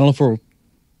I don't know if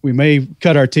we may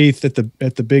cut our teeth at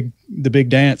the big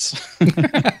dance.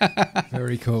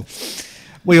 Very cool.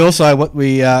 we also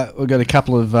we've got a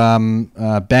couple of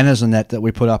banners and that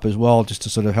we put up as well, just to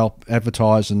sort of help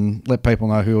advertise and let people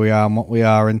know who we are and what we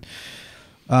are. And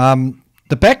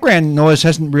the background noise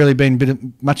hasn't really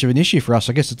been much of an issue for us.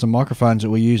 I guess it's the microphones that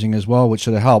we're using as well, which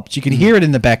sort of helps. You can hear it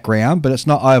in the background, but it's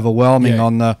not overwhelming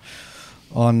on the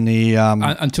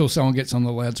Until someone gets on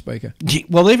the loudspeaker.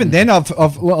 well, even then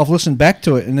I've listened back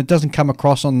to it, and it doesn't come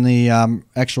across on the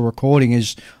actual recording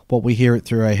as what we hear it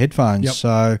through our headphones. Yep.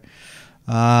 So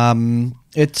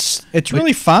it's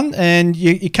really fun, and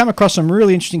you come across some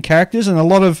really interesting characters, and a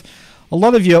lot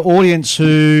of your audience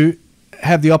who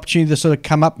have the opportunity to sort of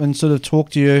come up and sort of talk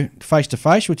to you face to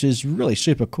face, which is really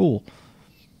super cool.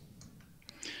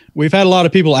 We've had a lot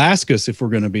of people ask us if we're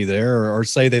going to be there, or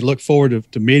say they look forward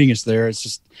to meeting us there. It's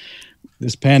just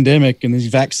this pandemic and these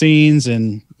vaccines,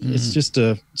 and it's just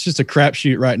a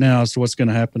crapshoot right now as to what's going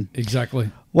to happen. Exactly.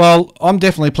 Well, I'm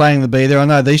definitely planning to be there. I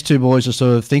know these two boys are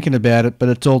sort of thinking about it, but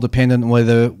it's all dependent on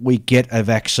whether we get a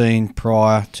vaccine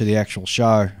prior to the actual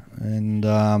show.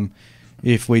 And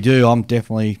if we do, I'm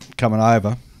definitely coming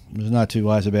over. There's no two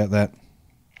ways about that.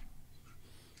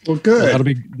 Well, good. Well,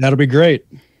 that'll be great.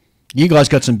 You guys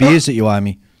got some beers that you owe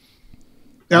me.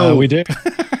 No, We do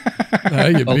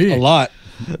Hey, a lot.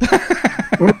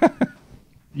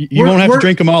 You won't have to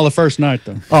drink them all the first night,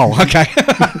 though. Oh, okay.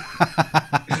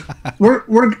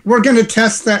 we're going to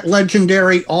test that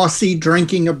legendary Aussie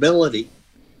drinking ability.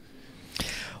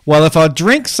 Well, if I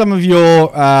drink some of your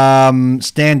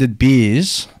standard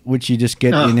beers, which you just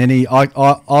get in any,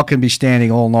 I can be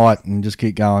standing all night and just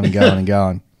keep going and going and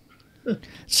going.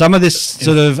 Some of this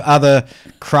sort of other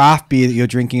craft beer that you're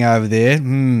drinking over there,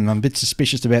 I'm a bit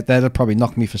suspicious about that. It'll probably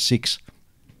knock me for 6.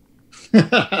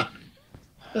 Now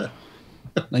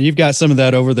you've got some of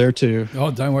that over there too.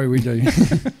 Oh, don't worry, we do.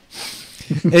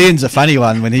 Ian's a funny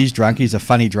one. When he's drunk, he's a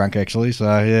funny drunk, actually. So,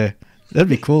 yeah, that'd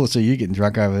be cool to see you getting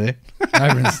drunk over there.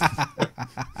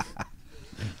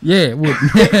 Yeah, it would.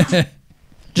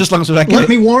 Just as long as we don't get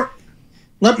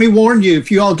Let me warn you, if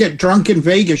you all get drunk in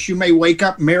Vegas, you may wake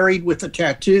up married with a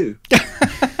tattoo.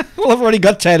 Well, I've already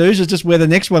got tattoos. It's just where the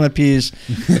next one appears.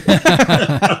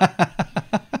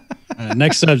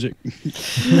 Next subject.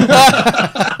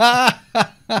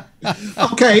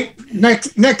 Okay,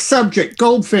 Next subject,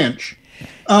 Goldfinch.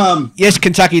 Yes,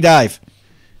 Kentucky Dave.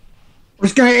 I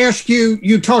was going to ask you,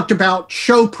 you talked about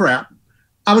show prep.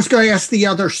 I was going to ask the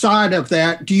other side of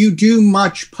that. Do you do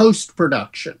much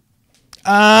post-production?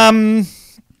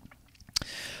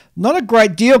 Not a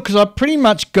great deal because I pretty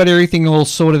much got everything all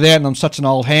sorted out and I'm such an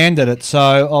old hand at it.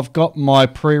 So I've got my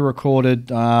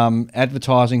pre-recorded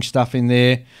advertising stuff in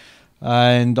there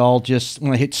and I'll just,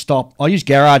 when I hit stop, I use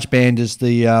GarageBand as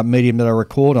the medium that I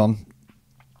record on.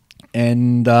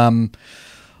 And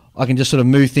I can just sort of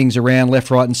move things around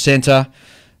left, right and centre.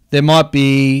 There might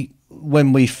be,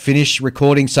 when we finish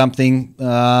recording something,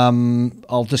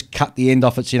 I'll just cut the end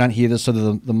off it so you don't hear the sort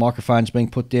of the microphones being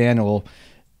put down or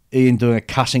Ian doing a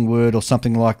cussing word or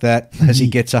something like that as he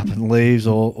gets up and leaves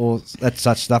or that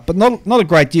such stuff. But not a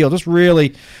great deal, just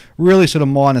really, really sort of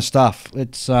minor stuff.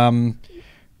 It's,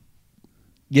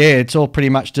 it's all pretty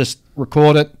much just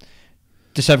record it,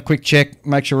 just have a quick check,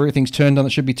 make sure everything's turned on, it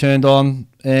should be turned on,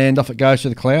 and off it goes to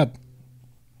the cloud.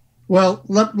 Well,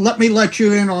 let me let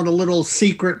you in on a little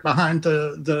secret behind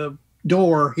the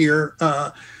door here.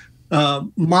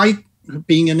 Mike,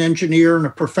 being an engineer and a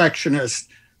perfectionist,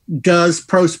 does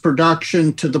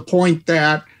post-production to the point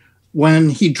that when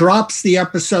he drops the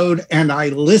episode and I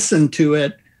listen to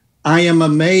it, I am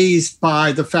amazed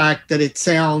by the fact that it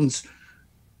sounds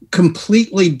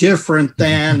completely different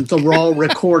than the raw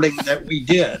recording that we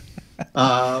did.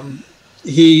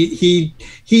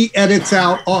 He edits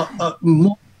out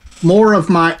more of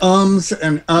my ums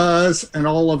and uhs and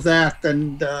all of that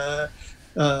than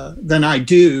I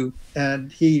do,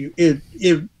 and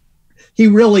he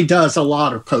really does a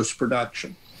lot of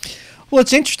post-production. Well,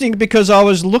 it's interesting because I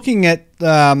was looking at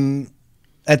that.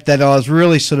 I was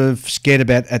really sort of scared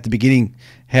about at the beginning.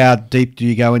 How deep do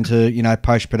you go into,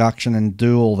 post-production and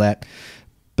do all that?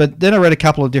 But then I read a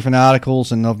couple of different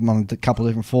articles and I'm on a couple of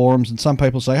different forums, and some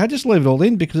people say, hey, just leave it all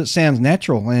in because it sounds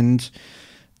natural. And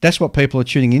that's what people are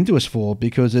tuning into us for,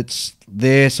 because it's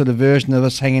their sort of version of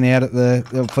us hanging out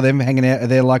for them hanging out at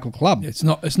their local club. It's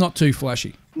not too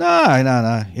flashy. No.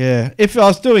 Yeah. If I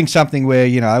was doing something where,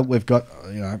 we've got,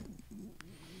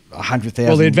 100,000.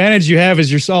 Well, the advantage you have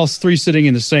is you're all three sitting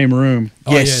in the same room.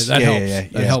 Yes. That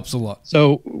helps. That helps a lot.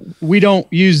 So we don't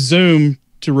use Zoom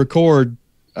to record.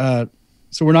 So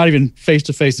we're not even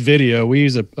face-to-face video. We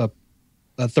use a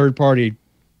third-party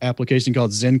application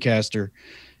called Zencaster.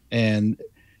 And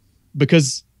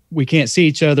because we can't see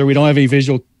each other, we don't have any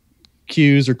visual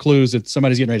cues or clues that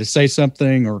somebody's getting ready to say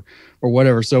something or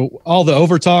whatever. So all the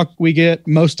overtalk we get,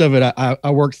 most of it,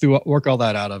 I work all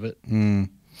that out of it. Mm.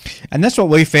 And that's what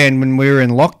we found when we were in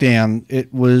lockdown.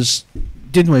 It was,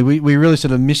 didn't we? We really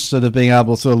sort of missed sort of being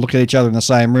able to sort of look at each other in the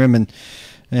same room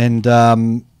and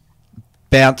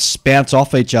bounce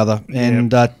off each other.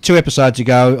 And 2 episodes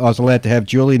ago, I was allowed to have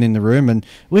Julian in the room, and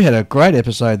we had a great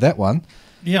episode, that one.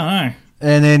 Yeah, I know.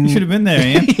 And then you should have been there,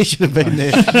 Ian. You should have been there.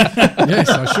 Yes,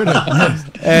 I should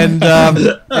have. And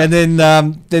then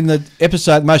the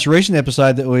episode, most recent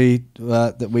episode that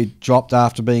we dropped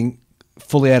after being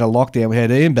fully out of lockdown, we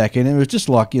had Ian back in, and it was just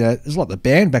like, it was like the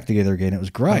band back together again. It was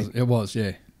great. It was,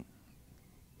 yeah.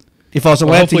 If I was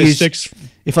allowed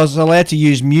to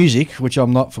use music, which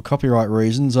I'm not for copyright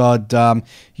reasons, I'd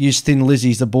use Thin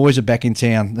Lizzy's "The Boys Are Back in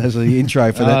Town" as the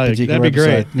intro for that particular episode.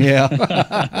 That'd be great.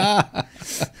 Yeah.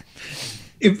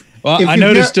 I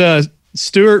noticed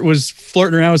Stuart was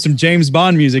flirting around with some James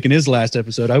Bond music in his last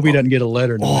episode. I hope he doesn't get a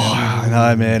letter. I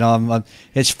know, man.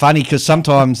 It's funny because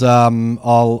sometimes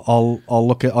I'll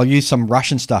use some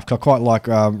Russian stuff. 'Cause I quite like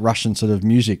Russian sort of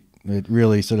music. It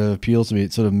really sort of appeals to me.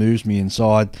 It sort of moves me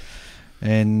inside.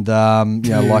 And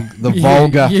like the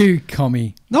vulgar. You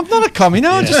commie. No, I'm not a commie.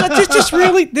 No, yeah. just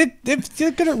really they've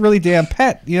got it really down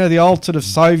pat. The old sort of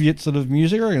Soviet sort of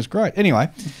music. I think it's great. Anyway,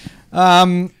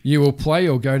 you will play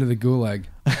or go to the gulag.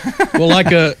 Well,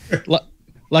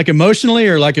 like emotionally,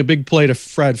 or like a big plate of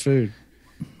fried food.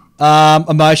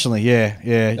 Emotionally, yeah.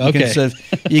 You Okay. can sort of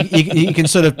you can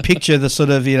sort of picture the sort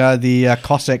of the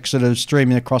Cossacks sort of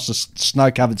streaming across the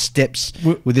snow-covered steppes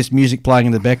with this music playing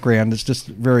in the background. It's just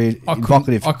very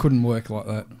evocative. I couldn't work like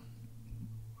that.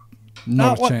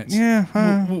 Not a chance.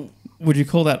 Yeah. Would you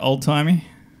call that old-timey?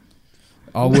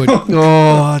 I would.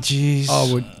 Oh, jeez.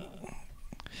 I would.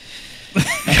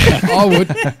 I would.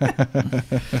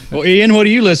 Well, Ian, what do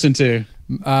you listen to?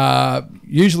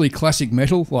 Usually classic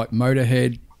metal like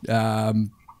Motorhead,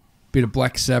 bit of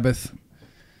Black Sabbath,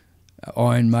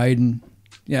 Iron Maiden.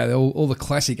 All the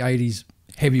classic 80s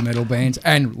heavy metal bands,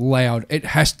 and loud. It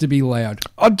has to be loud.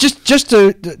 Just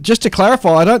to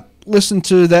clarify, I don't listen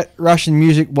to that Russian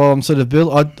music while I'm sort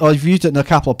of I've used it in a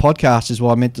couple of podcasts, is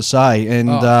what I meant to say, and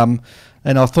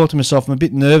And I thought to myself, I'm a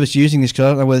bit nervous using this because I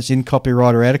don't know whether it's in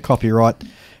copyright or out of copyright.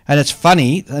 And it's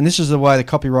funny, and this is the way the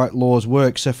copyright laws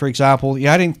work. So, for example, the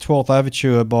 18th 12th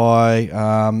Overture by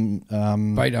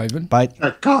Beethoven.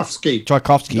 Tchaikovsky.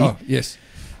 Oh, yes.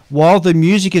 While the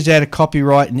music is out of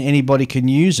copyright and anybody can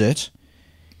use it,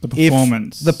 The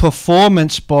performance. if the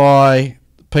performance by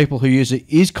people who use it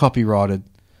is copyrighted.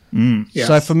 Yes.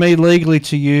 So for me legally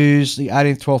to use the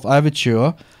 18th 12th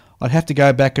Overture, I'd have to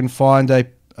go back and find a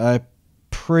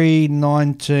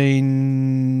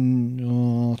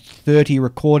pre-1930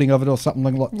 recording of it or something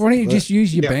like that. Why don't you just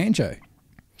use your banjo?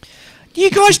 You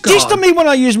guys dissed on me when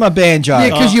I use my banjo. Yeah,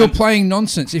 because you're playing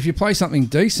nonsense. If you play something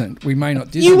decent, we may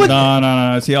not diss You you. would-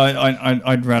 No. See,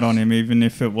 I'd rat on him even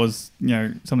if it was,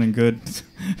 something good.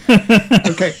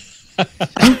 Okay.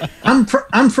 I'm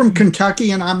from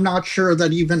Kentucky, and I'm not sure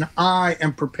that even I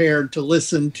am prepared to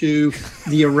listen to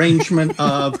the arrangement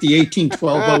of the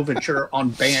 1812 Overture on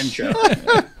banjo.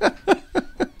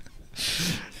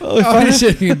 I just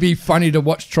think it'd be funny to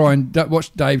watch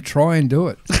Dave try and do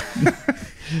it.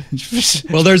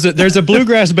 Well, there's a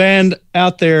bluegrass band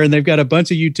out there, and they've got a bunch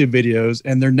of YouTube videos,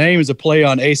 and their name is a play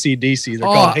on AC/DC. They're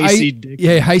called AC/DC.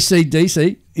 Yeah,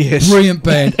 AC/DC. Yes. Brilliant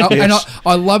band. Yes. And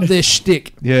I love their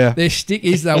shtick. Yeah. Their shtick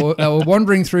is they were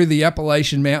wandering through the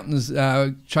Appalachian Mountains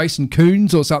chasing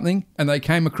coons or something, and they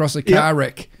came across a car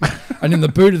wreck. And in the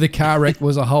boot of the car wreck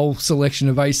was a whole selection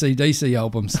of AC/DC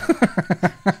albums.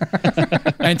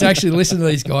 And to actually listen to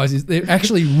these guys, they're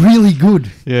actually really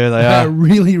good. Yeah, they They're are.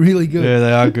 really, really good. Yeah,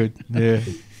 they are good. Yeah.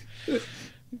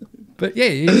 But yeah,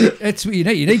 it's you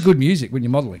need good music when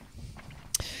you're modelling.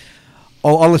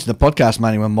 I listen to podcasts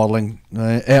mainly when modelling,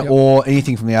 or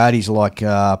anything from the 80s like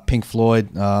Pink Floyd,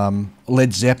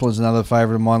 Led Zeppelin's another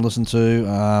favourite of mine to listen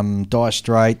to, Dire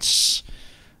Straits,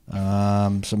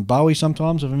 some Bowie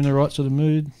sometimes if I'm in the right sort of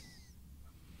mood.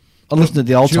 I listen to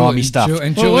the old-timey stuff.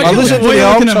 And Well, Julian, what I listen to are the you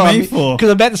looking at me old-timey for? because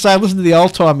I'm about to say I listen to the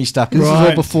old-timey stuff because this is all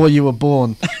Right. before you were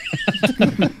born.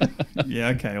 Yeah,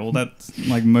 okay. Well, that's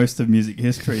like most of music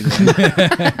history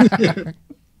then.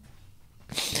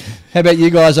 How about you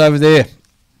guys over there?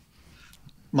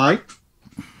 Mike?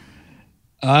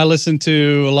 I listen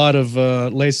to a lot of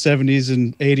late 70s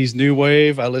and 80s new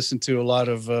wave. I listen to a lot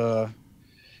of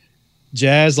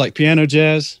jazz, like piano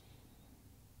jazz.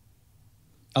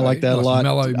 I like that a Nice lot.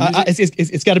 mellow music.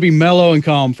 It's got to be mellow and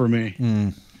calm for me,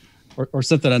 Mm. or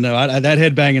something. I know that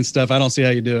headbanging stuff. I don't see how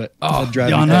you do it. Oh, That'd drive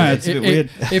yeah, me I know. crazy. It's a bit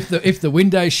weird. If the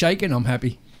window's shaking, I'm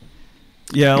happy.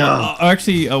 Yeah, No. I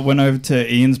actually went over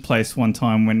to Ian's place one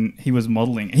time when he was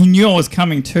modelling. He knew I was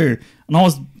coming too, and I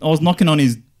was knocking on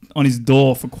his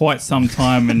door for quite some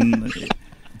time, and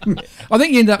I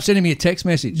think you ended up sending me a text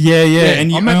message. yeah,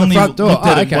 and you I'm at the only front door. looked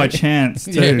at Oh, it by okay. chance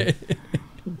too.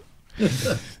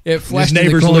 It flashed His in the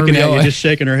neighbor's corner looking of at the you, eye. just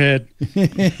shaking her head.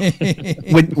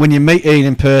 When you meet Ian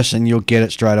in person, you'll get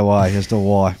it straight away as to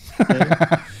why.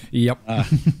 Yep.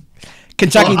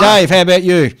 Kentucky Well, Dave, how about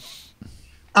you?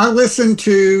 I listen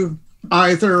to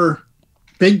either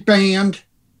big band,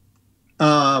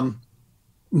 50s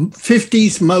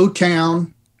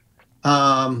Motown.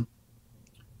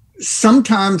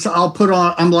 Sometimes I'll put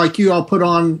on, I'm like you, I'll put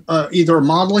on either a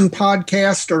modeling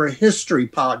podcast or a history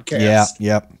podcast. Yeah,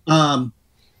 yep.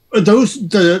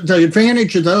 The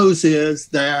advantage of those is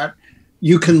that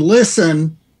you can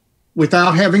listen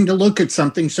without having to look at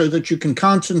something so that you can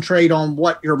concentrate on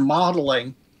what you're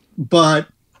modeling, but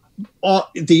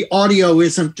the audio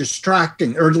isn't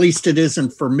distracting, or at least it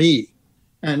isn't for me.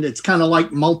 And it's kind of like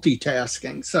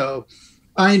multitasking. So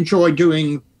I enjoy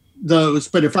doing those.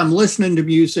 But if I'm listening to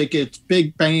music, it's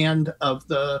big band of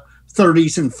the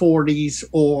 30s and 40s,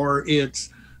 or it's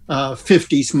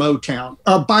 50s Motown.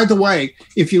 By the way,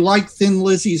 if you like Thin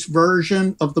Lizzy's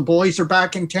version of The Boys Are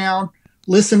Back in Town,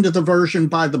 listen to the version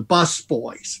by the Bus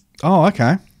Boys. Oh,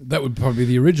 okay. That would probably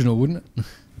be the original, wouldn't it?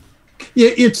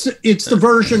 Yeah, it's the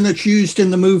version that's used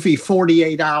in the movie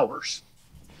 48 Hours.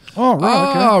 Oh, right,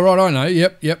 okay. Oh, right, I know.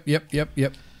 Yep.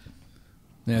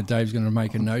 Now Dave's going to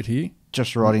make a note here.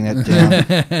 Just writing that down.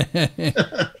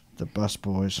 The Bus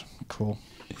Boys. Cool.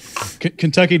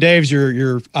 Kentucky Dave's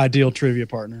your ideal trivia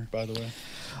partner, by the way.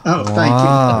 Oh, thank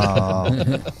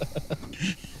you. Wow.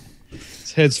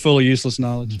 His head's full of useless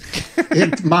knowledge.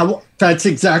 That's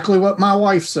exactly what my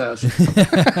wife says.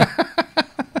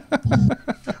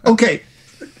 Okay.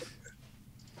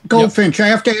 Goldfinch, I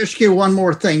have to ask you one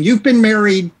more thing. You've been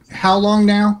married how long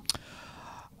now?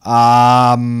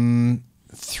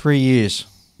 3 years.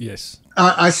 Yes.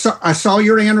 I saw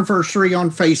your anniversary on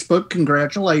Facebook.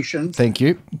 Congratulations. Thank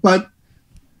you. But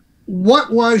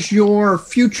what was your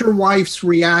future wife's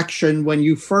reaction when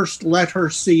you first let her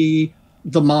see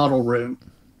the model room?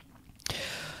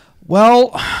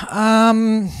 Well,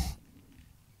 I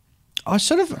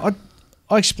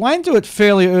explained to it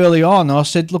fairly early on. I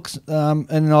said, look,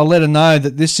 and I let her know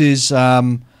that this is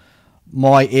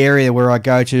my area where I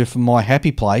go to for my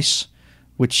happy place,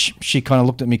 which she kind of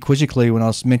looked at me quizzically when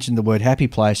I mentioned the word happy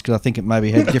place, because I think it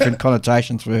maybe had different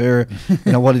connotations for her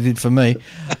than what it did for me.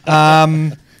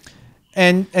 And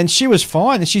she was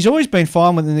fine, and she's always been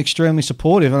fine with and extremely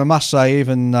supportive. And I must say,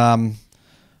 even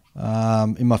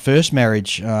in my first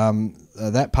marriage,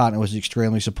 that partner was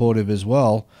extremely supportive as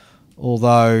well.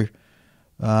 Although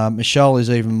Michelle is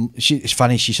it's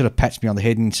funny, she sort of pats me on the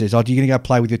head and says, "Oh, you're going to go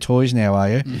play with your toys now, are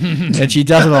you?" And she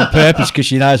does it on purpose because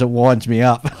she knows it winds me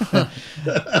up.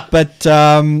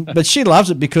 But she loves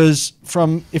it because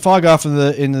if I go off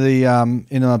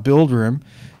in a build room,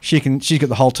 she's got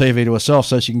the whole TV to herself,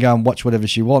 so she can go and watch whatever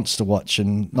she wants to watch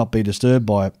and not be disturbed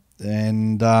by it.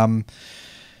 And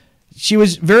she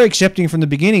was very accepting from the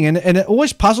beginning, and it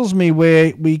always puzzles me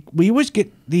where we always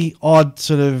get the odd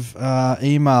sort of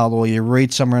email, or you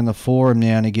read somewhere in the forum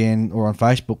now and again, or on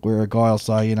Facebook, where a guy will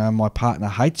say, my partner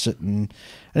hates it, and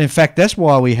in fact that's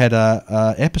why we had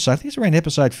a episode, I think it's around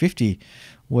episode 50,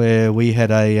 where we had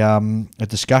a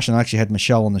discussion. I actually had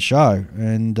Michelle on the show,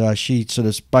 and she sort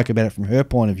of spoke about it from her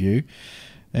point of view,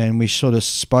 and we sort of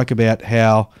spoke about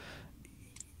how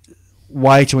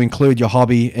way to include your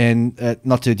hobby and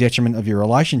not to the detriment of your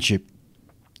relationship.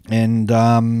 And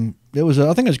I think it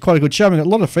was quite a good show. I got a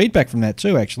lot of feedback from that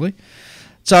too, actually.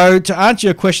 So to answer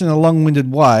your question in a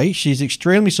long-winded way, she's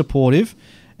extremely supportive,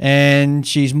 and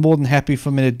she's more than happy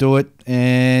for me to do it,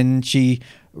 and she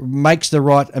makes the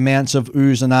right amounts of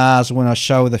oohs and ahs when I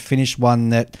show her the finished one,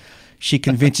 that she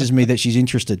convinces me that she's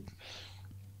interested.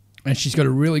 And she's got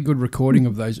a really good recording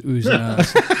of those oohs and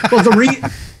ahs.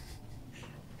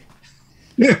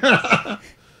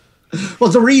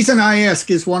 Well, the reason I ask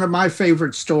is one of my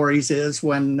favorite stories is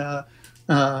when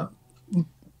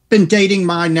been dating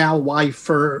my now wife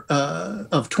for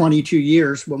of 22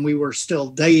 years. When we were still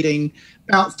dating,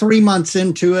 about 3 months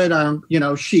into it,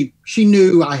 she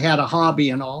knew I had a hobby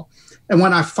and all. And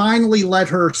when I finally let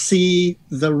her see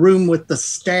the room with the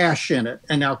stash in it,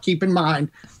 and now keep in mind,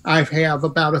 I have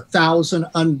about 1,000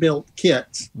 unbuilt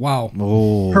kits. Wow.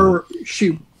 Oh.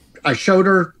 I showed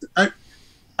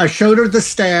her the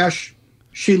stash.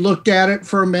 She looked at it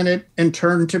for a minute and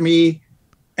turned to me,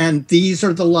 and these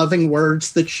are the loving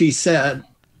words that she said.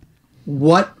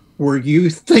 "What were you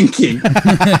thinking?"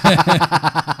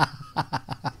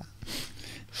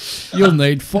 You'll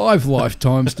need 5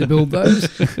 lifetimes to build those.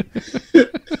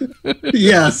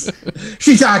 Yes.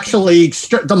 She's actually,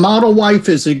 the model wife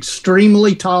is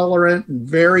extremely tolerant and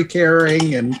very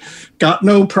caring and got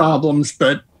no problems,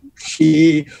 but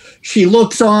she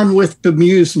looks on with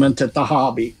bemusement at the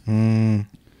hobby. Mm.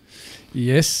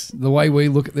 Yes, the way we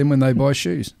look at them when they buy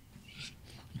shoes.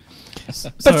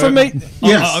 But for me,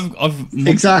 yes,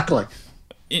 exactly.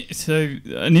 So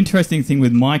an interesting thing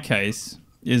with my case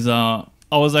is I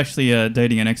was actually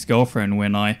dating an ex-girlfriend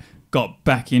when I got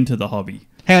back into the hobby.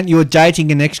 You were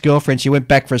dating an ex-girlfriend, she went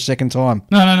back for a second time.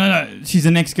 No. She's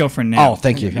an ex-girlfriend now. Oh,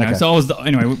 thank you. Okay. So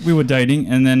we were dating,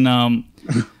 and then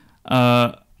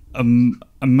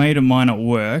a mate of mine at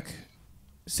work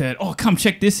said, "Oh, come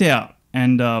check this out."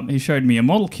 And he showed me a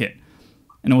model kit,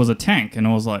 and it was a tank. And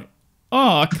I was like,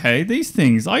 "Oh, okay, these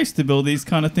things. I used to build these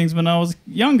kind of things when I was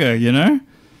younger,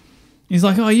 He's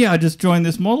like, "Oh, yeah, I just joined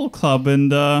this model club,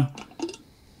 and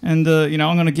I'm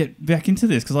going to get back into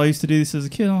this because I used to do this as a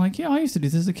kid." I'm like, "Yeah, I used to do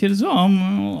this as a kid as well.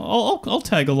 I'll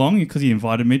tag along," because he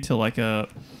invited me to like a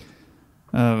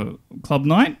club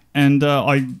night, and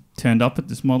I turned up at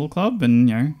this model club,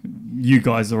 and you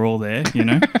guys are all there,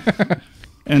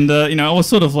 and I was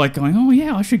sort of like going, "Oh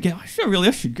yeah, I should get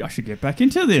back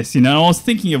into this," I was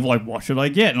thinking of like, what should I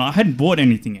get, and I hadn't bought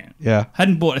anything yet. Yeah,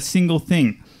 hadn't bought a single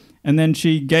thing, and then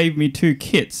she gave me 2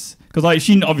 kits because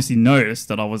she obviously noticed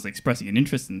that I was expressing an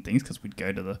interest in things because we'd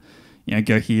go to the,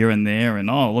 go here and there, and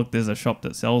oh look, there's a shop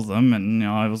that sells them, and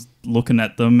I was looking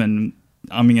at them and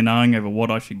umming and ahhing over what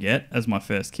I should get as my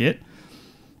first kit.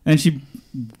 And she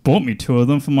bought me 2 of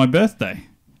them for my birthday.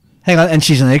 Hang on, and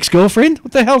she's an ex-girlfriend?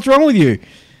 What the hell's wrong with you?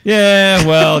 Yeah,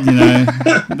 well,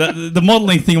 the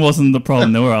modelling thing wasn't the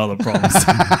problem. There were other problems.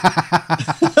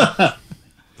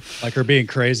 Like her being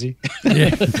crazy.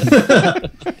 Yeah.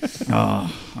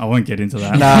 Oh, I won't get into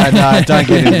that. No, don't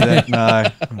get into that.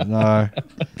 No.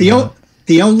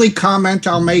 The only comment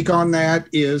I'll make on that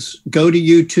is go to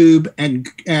YouTube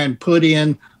and put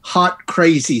in hot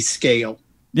crazy scale.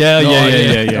 Yeah.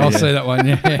 I'll say that one.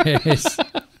 Yes.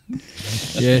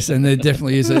 Yes, and there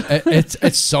definitely is.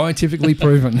 It's scientifically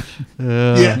proven.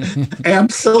 Yeah,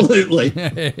 absolutely.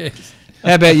 Yes.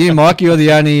 How about you, Mike? You're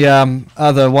the only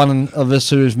other one of us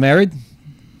who is married.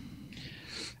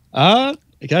 Gosh,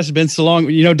 it's been so long.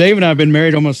 You know, Dave and I have been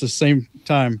married almost the same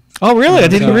time. Oh, really? I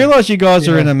didn't realize you guys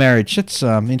are in a marriage. That's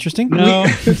interesting. No,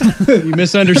 you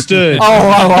misunderstood.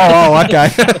 Okay.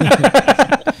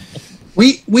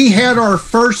 We had our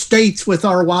first dates with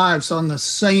our wives on the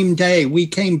same day. We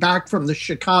came back from the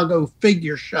Chicago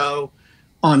Figure Show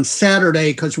on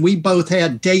Saturday because we both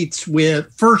had dates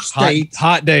with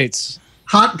hot dates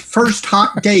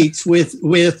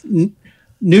with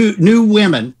new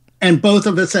women, and both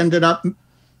of us ended up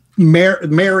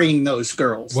marrying those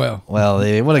girls. Well, what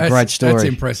a great story. That's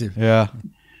impressive. Yeah.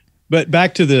 But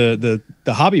back to the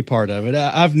hobby part of it,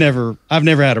 I've never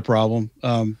had a problem.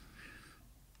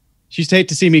 She used to hate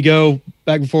to see me go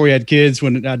back before we had kids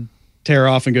when I'd tear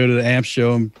off and go to the amp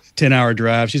show and 10-hour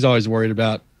drive. She's always worried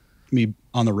about me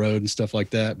on the road and stuff like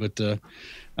that. But,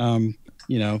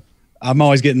 you know, I'm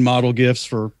always getting model gifts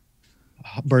for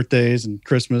birthdays and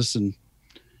Christmas, and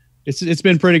it's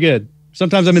been pretty good.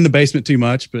 Sometimes I'm in the basement too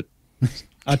much, but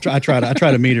I try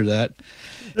to meter that.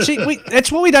 See,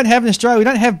 that's what we don't have in Australia. We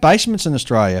don't have basements in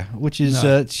Australia, which is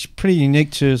it's pretty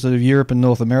unique to sort of Europe and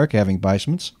North America having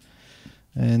basements.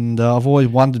 And I've always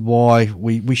wondered why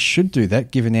we should do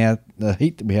that, given the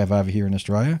heat that we have over here in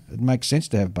Australia. It makes sense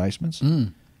to have basements.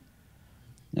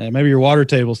 Yeah, maybe your water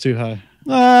table's too high.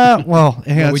 We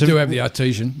do have the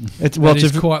artesian. It's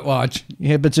quite large.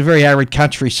 Yeah, but it's a very arid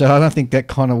country, so I don't think that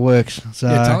kind of works. So.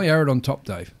 Yeah, it's only arid on top,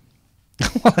 Dave.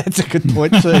 Well, that's a good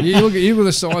point too. you look at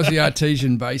the size of the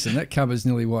artesian basin. That covers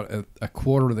nearly a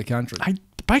quarter of the country.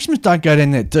 Basements don't go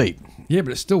down that deep. Yeah,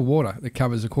 but it's still water that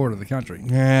covers a quarter of the country.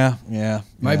 Yeah.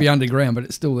 Maybe underground, but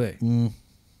it's still there.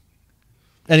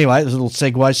 Anyway, there's little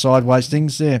segue sideways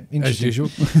things there. As usual.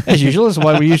 As usual, that's the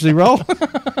way we usually roll.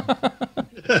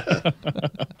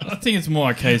 I think it's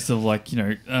more a case of like, you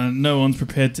know, no one's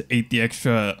prepared to eat the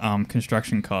extra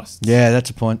construction costs. Yeah, that's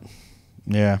a point.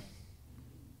 Yeah.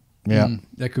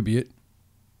 That could be it.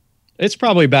 It's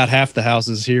probably about half the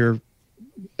houses here,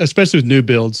 especially with new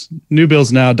builds. New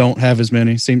builds now don't have as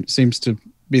many. Seems to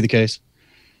be the case.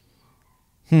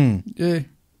 Yeah.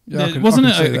 Wasn't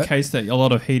it a case that a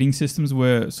lot of heating systems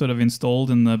were sort of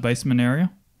installed in the basement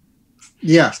area?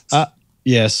 Yes.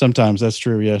 Yes, sometimes that's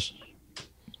true, yes.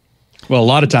 Well, a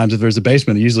lot of times if there's a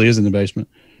basement, it usually is in the basement.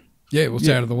 Yeah, well, it's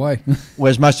out of the way.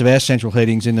 Whereas most of our central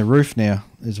heating's in the roof now,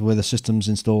 is where the system's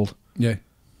installed. Yeah.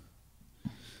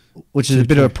 Which is a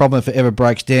bit of a problem if it ever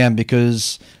breaks down,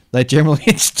 because they generally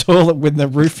install it when the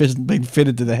roof hasn't been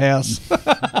fitted to the house.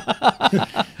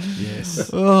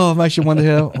 Yes. Oh, makes you wonder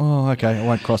how. Oh, okay, I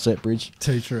won't cross that bridge.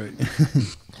 Too true.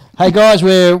 Hey guys,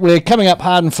 we're coming up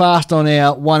hard and fast on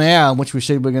our 1 hour in which we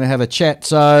said we're going to have a chat.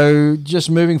 So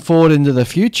just moving forward into the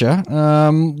future,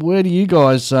 where do you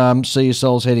guys see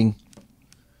yourselves heading?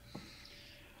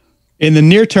 In the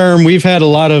near term, we've had a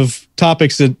lot of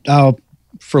topics that,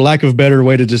 for lack of a better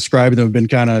way to describe them, have been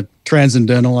kind of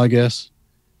transcendental, I guess.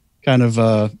 Kind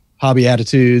of hobby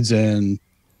attitudes and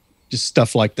just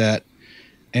stuff like that.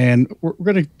 And we're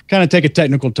going to kind of take a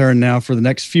technical turn now for the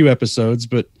next few episodes,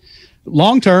 but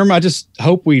long term, I just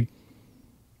hope we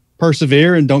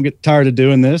persevere and don't get tired of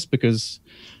doing this, because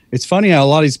it's funny how a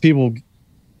lot of these people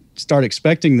start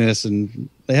expecting this and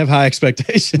they have high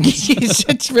expectations. Yes,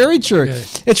 it's very true. Yeah.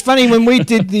 It's funny when we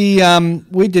did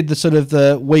the sort of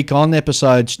the week on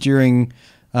episodes during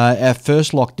our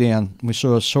first lockdown. We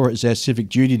sort of saw it as our civic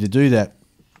duty to do that.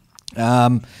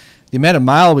 The amount of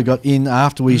mail we got in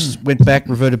after we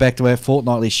reverted back to our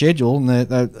fortnightly schedule, and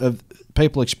the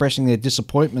people expressing their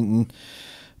disappointment,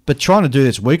 but trying to do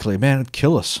this weekly, man, it'd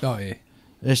kill us. Oh yeah,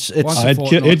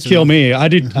 it'd kill me. I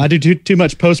do too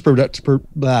much post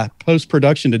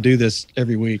production to do this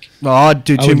every week. Well, I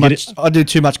do too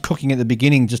much cooking at the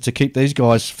beginning just to keep these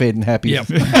guys fed and happy. Yep.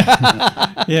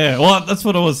 Yeah, well, that's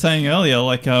what I was saying earlier.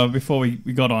 Like before we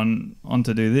got on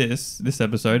to do this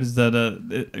episode, is that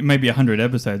it may be 100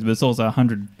 episodes, but it's also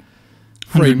 100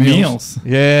 Free meals.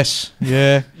 Yes,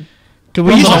 yeah.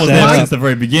 Because I was there since the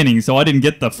very beginning, so I didn't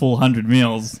get the full 100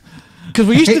 meals. Because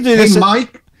we used to do this. Hey,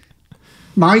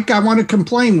 Mike, I want to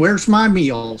complain. Where's my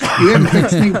meals? You haven't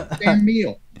fixed me a damn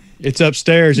meal. It's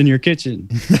upstairs in your kitchen.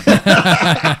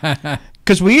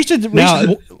 Because we used to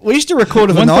record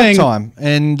at the night time,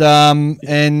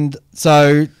 and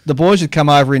so the boys would come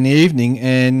over in the evening,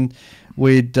 and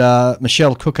we'd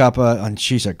Michelle cook up and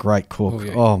she's a great cook.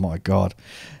 Oh my God,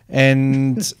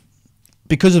 and.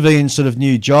 Because of Ian's sort of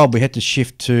new job, we had to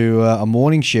shift to a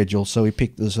morning schedule, so we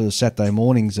picked the sort of Saturday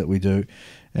mornings that we do.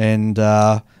 And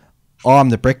I'm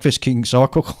the breakfast king, so I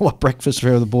cook all the breakfast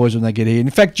for the boys when they get here. In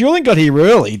fact, Julian got here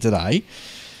early today,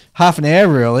 half an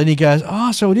hour early, and he goes,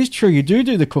 "Oh, so it is true. You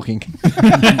do the cooking."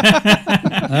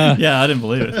 Yeah, I didn't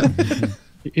believe it.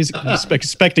 He's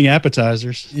expecting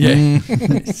appetizers. Yeah,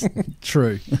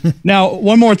 true. Now,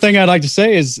 one more thing I'd like to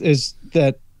say is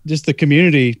that just the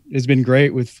community has been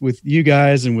great with you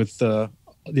guys and with the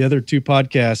other two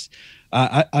podcasts.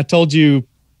 I told you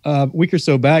a week or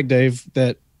so back, Dave,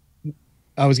 that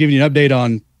I was giving you an update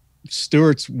on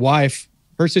Stuart's wife,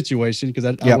 her situation, because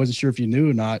I wasn't sure if you knew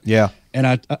or not. Yeah. And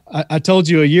I told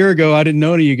you a year ago I didn't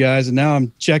know any of you guys, and now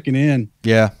I'm checking in.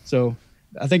 Yeah. So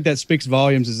I think that speaks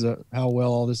volumes as how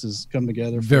well all this has come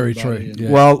together. Very everybody. true.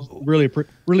 Yeah. Well,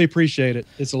 Really appreciate it.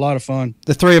 It's a lot of fun.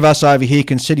 the three of us over here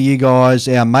consider you guys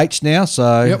our mates now,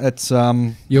 so Yep. it's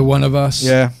You're one of us.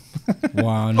 yeah.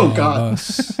 One Oh, of God.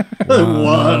 us.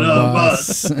 One of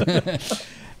us.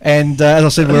 And as I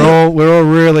said, we're all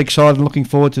really excited and looking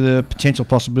forward to the potential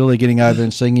possibility of getting over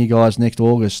and seeing you guys next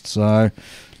August. So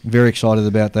very excited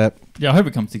about that. Yeah, I hope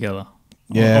it comes together.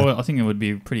 Yeah. I think it would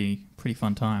be a pretty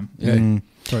fun time. Yeah,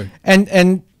 true.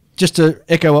 And just to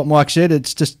echo what Mike said,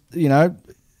 it's just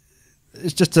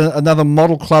it's just another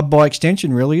model club by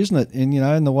extension, really, isn't it? And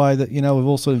in the way that we've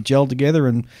all sort of gelled together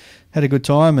and had a good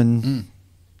time and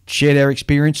shared our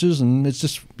experiences, and it's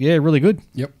just really good.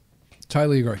 Yep,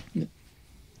 totally agree.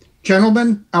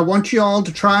 Gentlemen, I want you all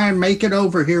to try and make it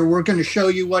over here. We're going to show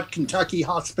you what Kentucky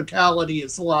hospitality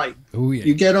is like. Oh yeah.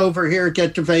 You get over here,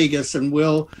 get to Vegas, and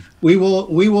we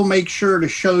will make sure to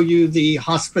show you the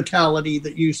hospitality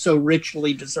that you so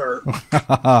richly deserve.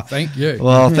 Thank you.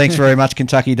 Well, thanks very much,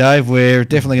 Kentucky Dave. We're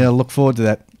definitely going to look forward to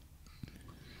that.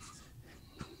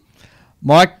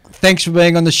 Mike, thanks for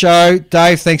being on the show.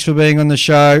 Dave, thanks for being on the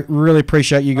show. Really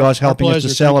appreciate you guys helping us to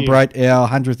pleasure. celebrate our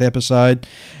 100th episode.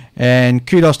 And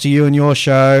kudos to you and your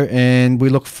show. And we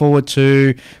look forward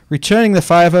to returning the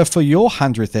favour for your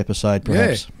 100th episode,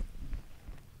 perhaps.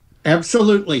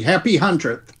 Absolutely. Happy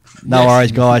 100th. No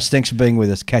worries, guys. Thanks for being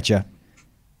with us. Catch ya.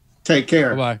 Take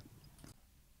care. Bye-bye.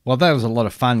 Well, that was a lot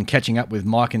of fun catching up with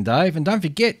Mike and Dave. And don't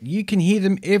forget, you can hear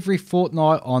them every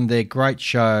fortnight on their great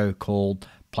show called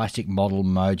Plastic Model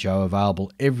Mojo,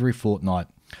 available every fortnight.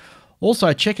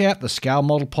 Also, check out the Scale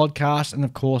Model podcast and,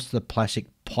 of course, the Plastic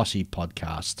Posse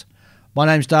podcast. My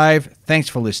name's Dave. Thanks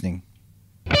for listening.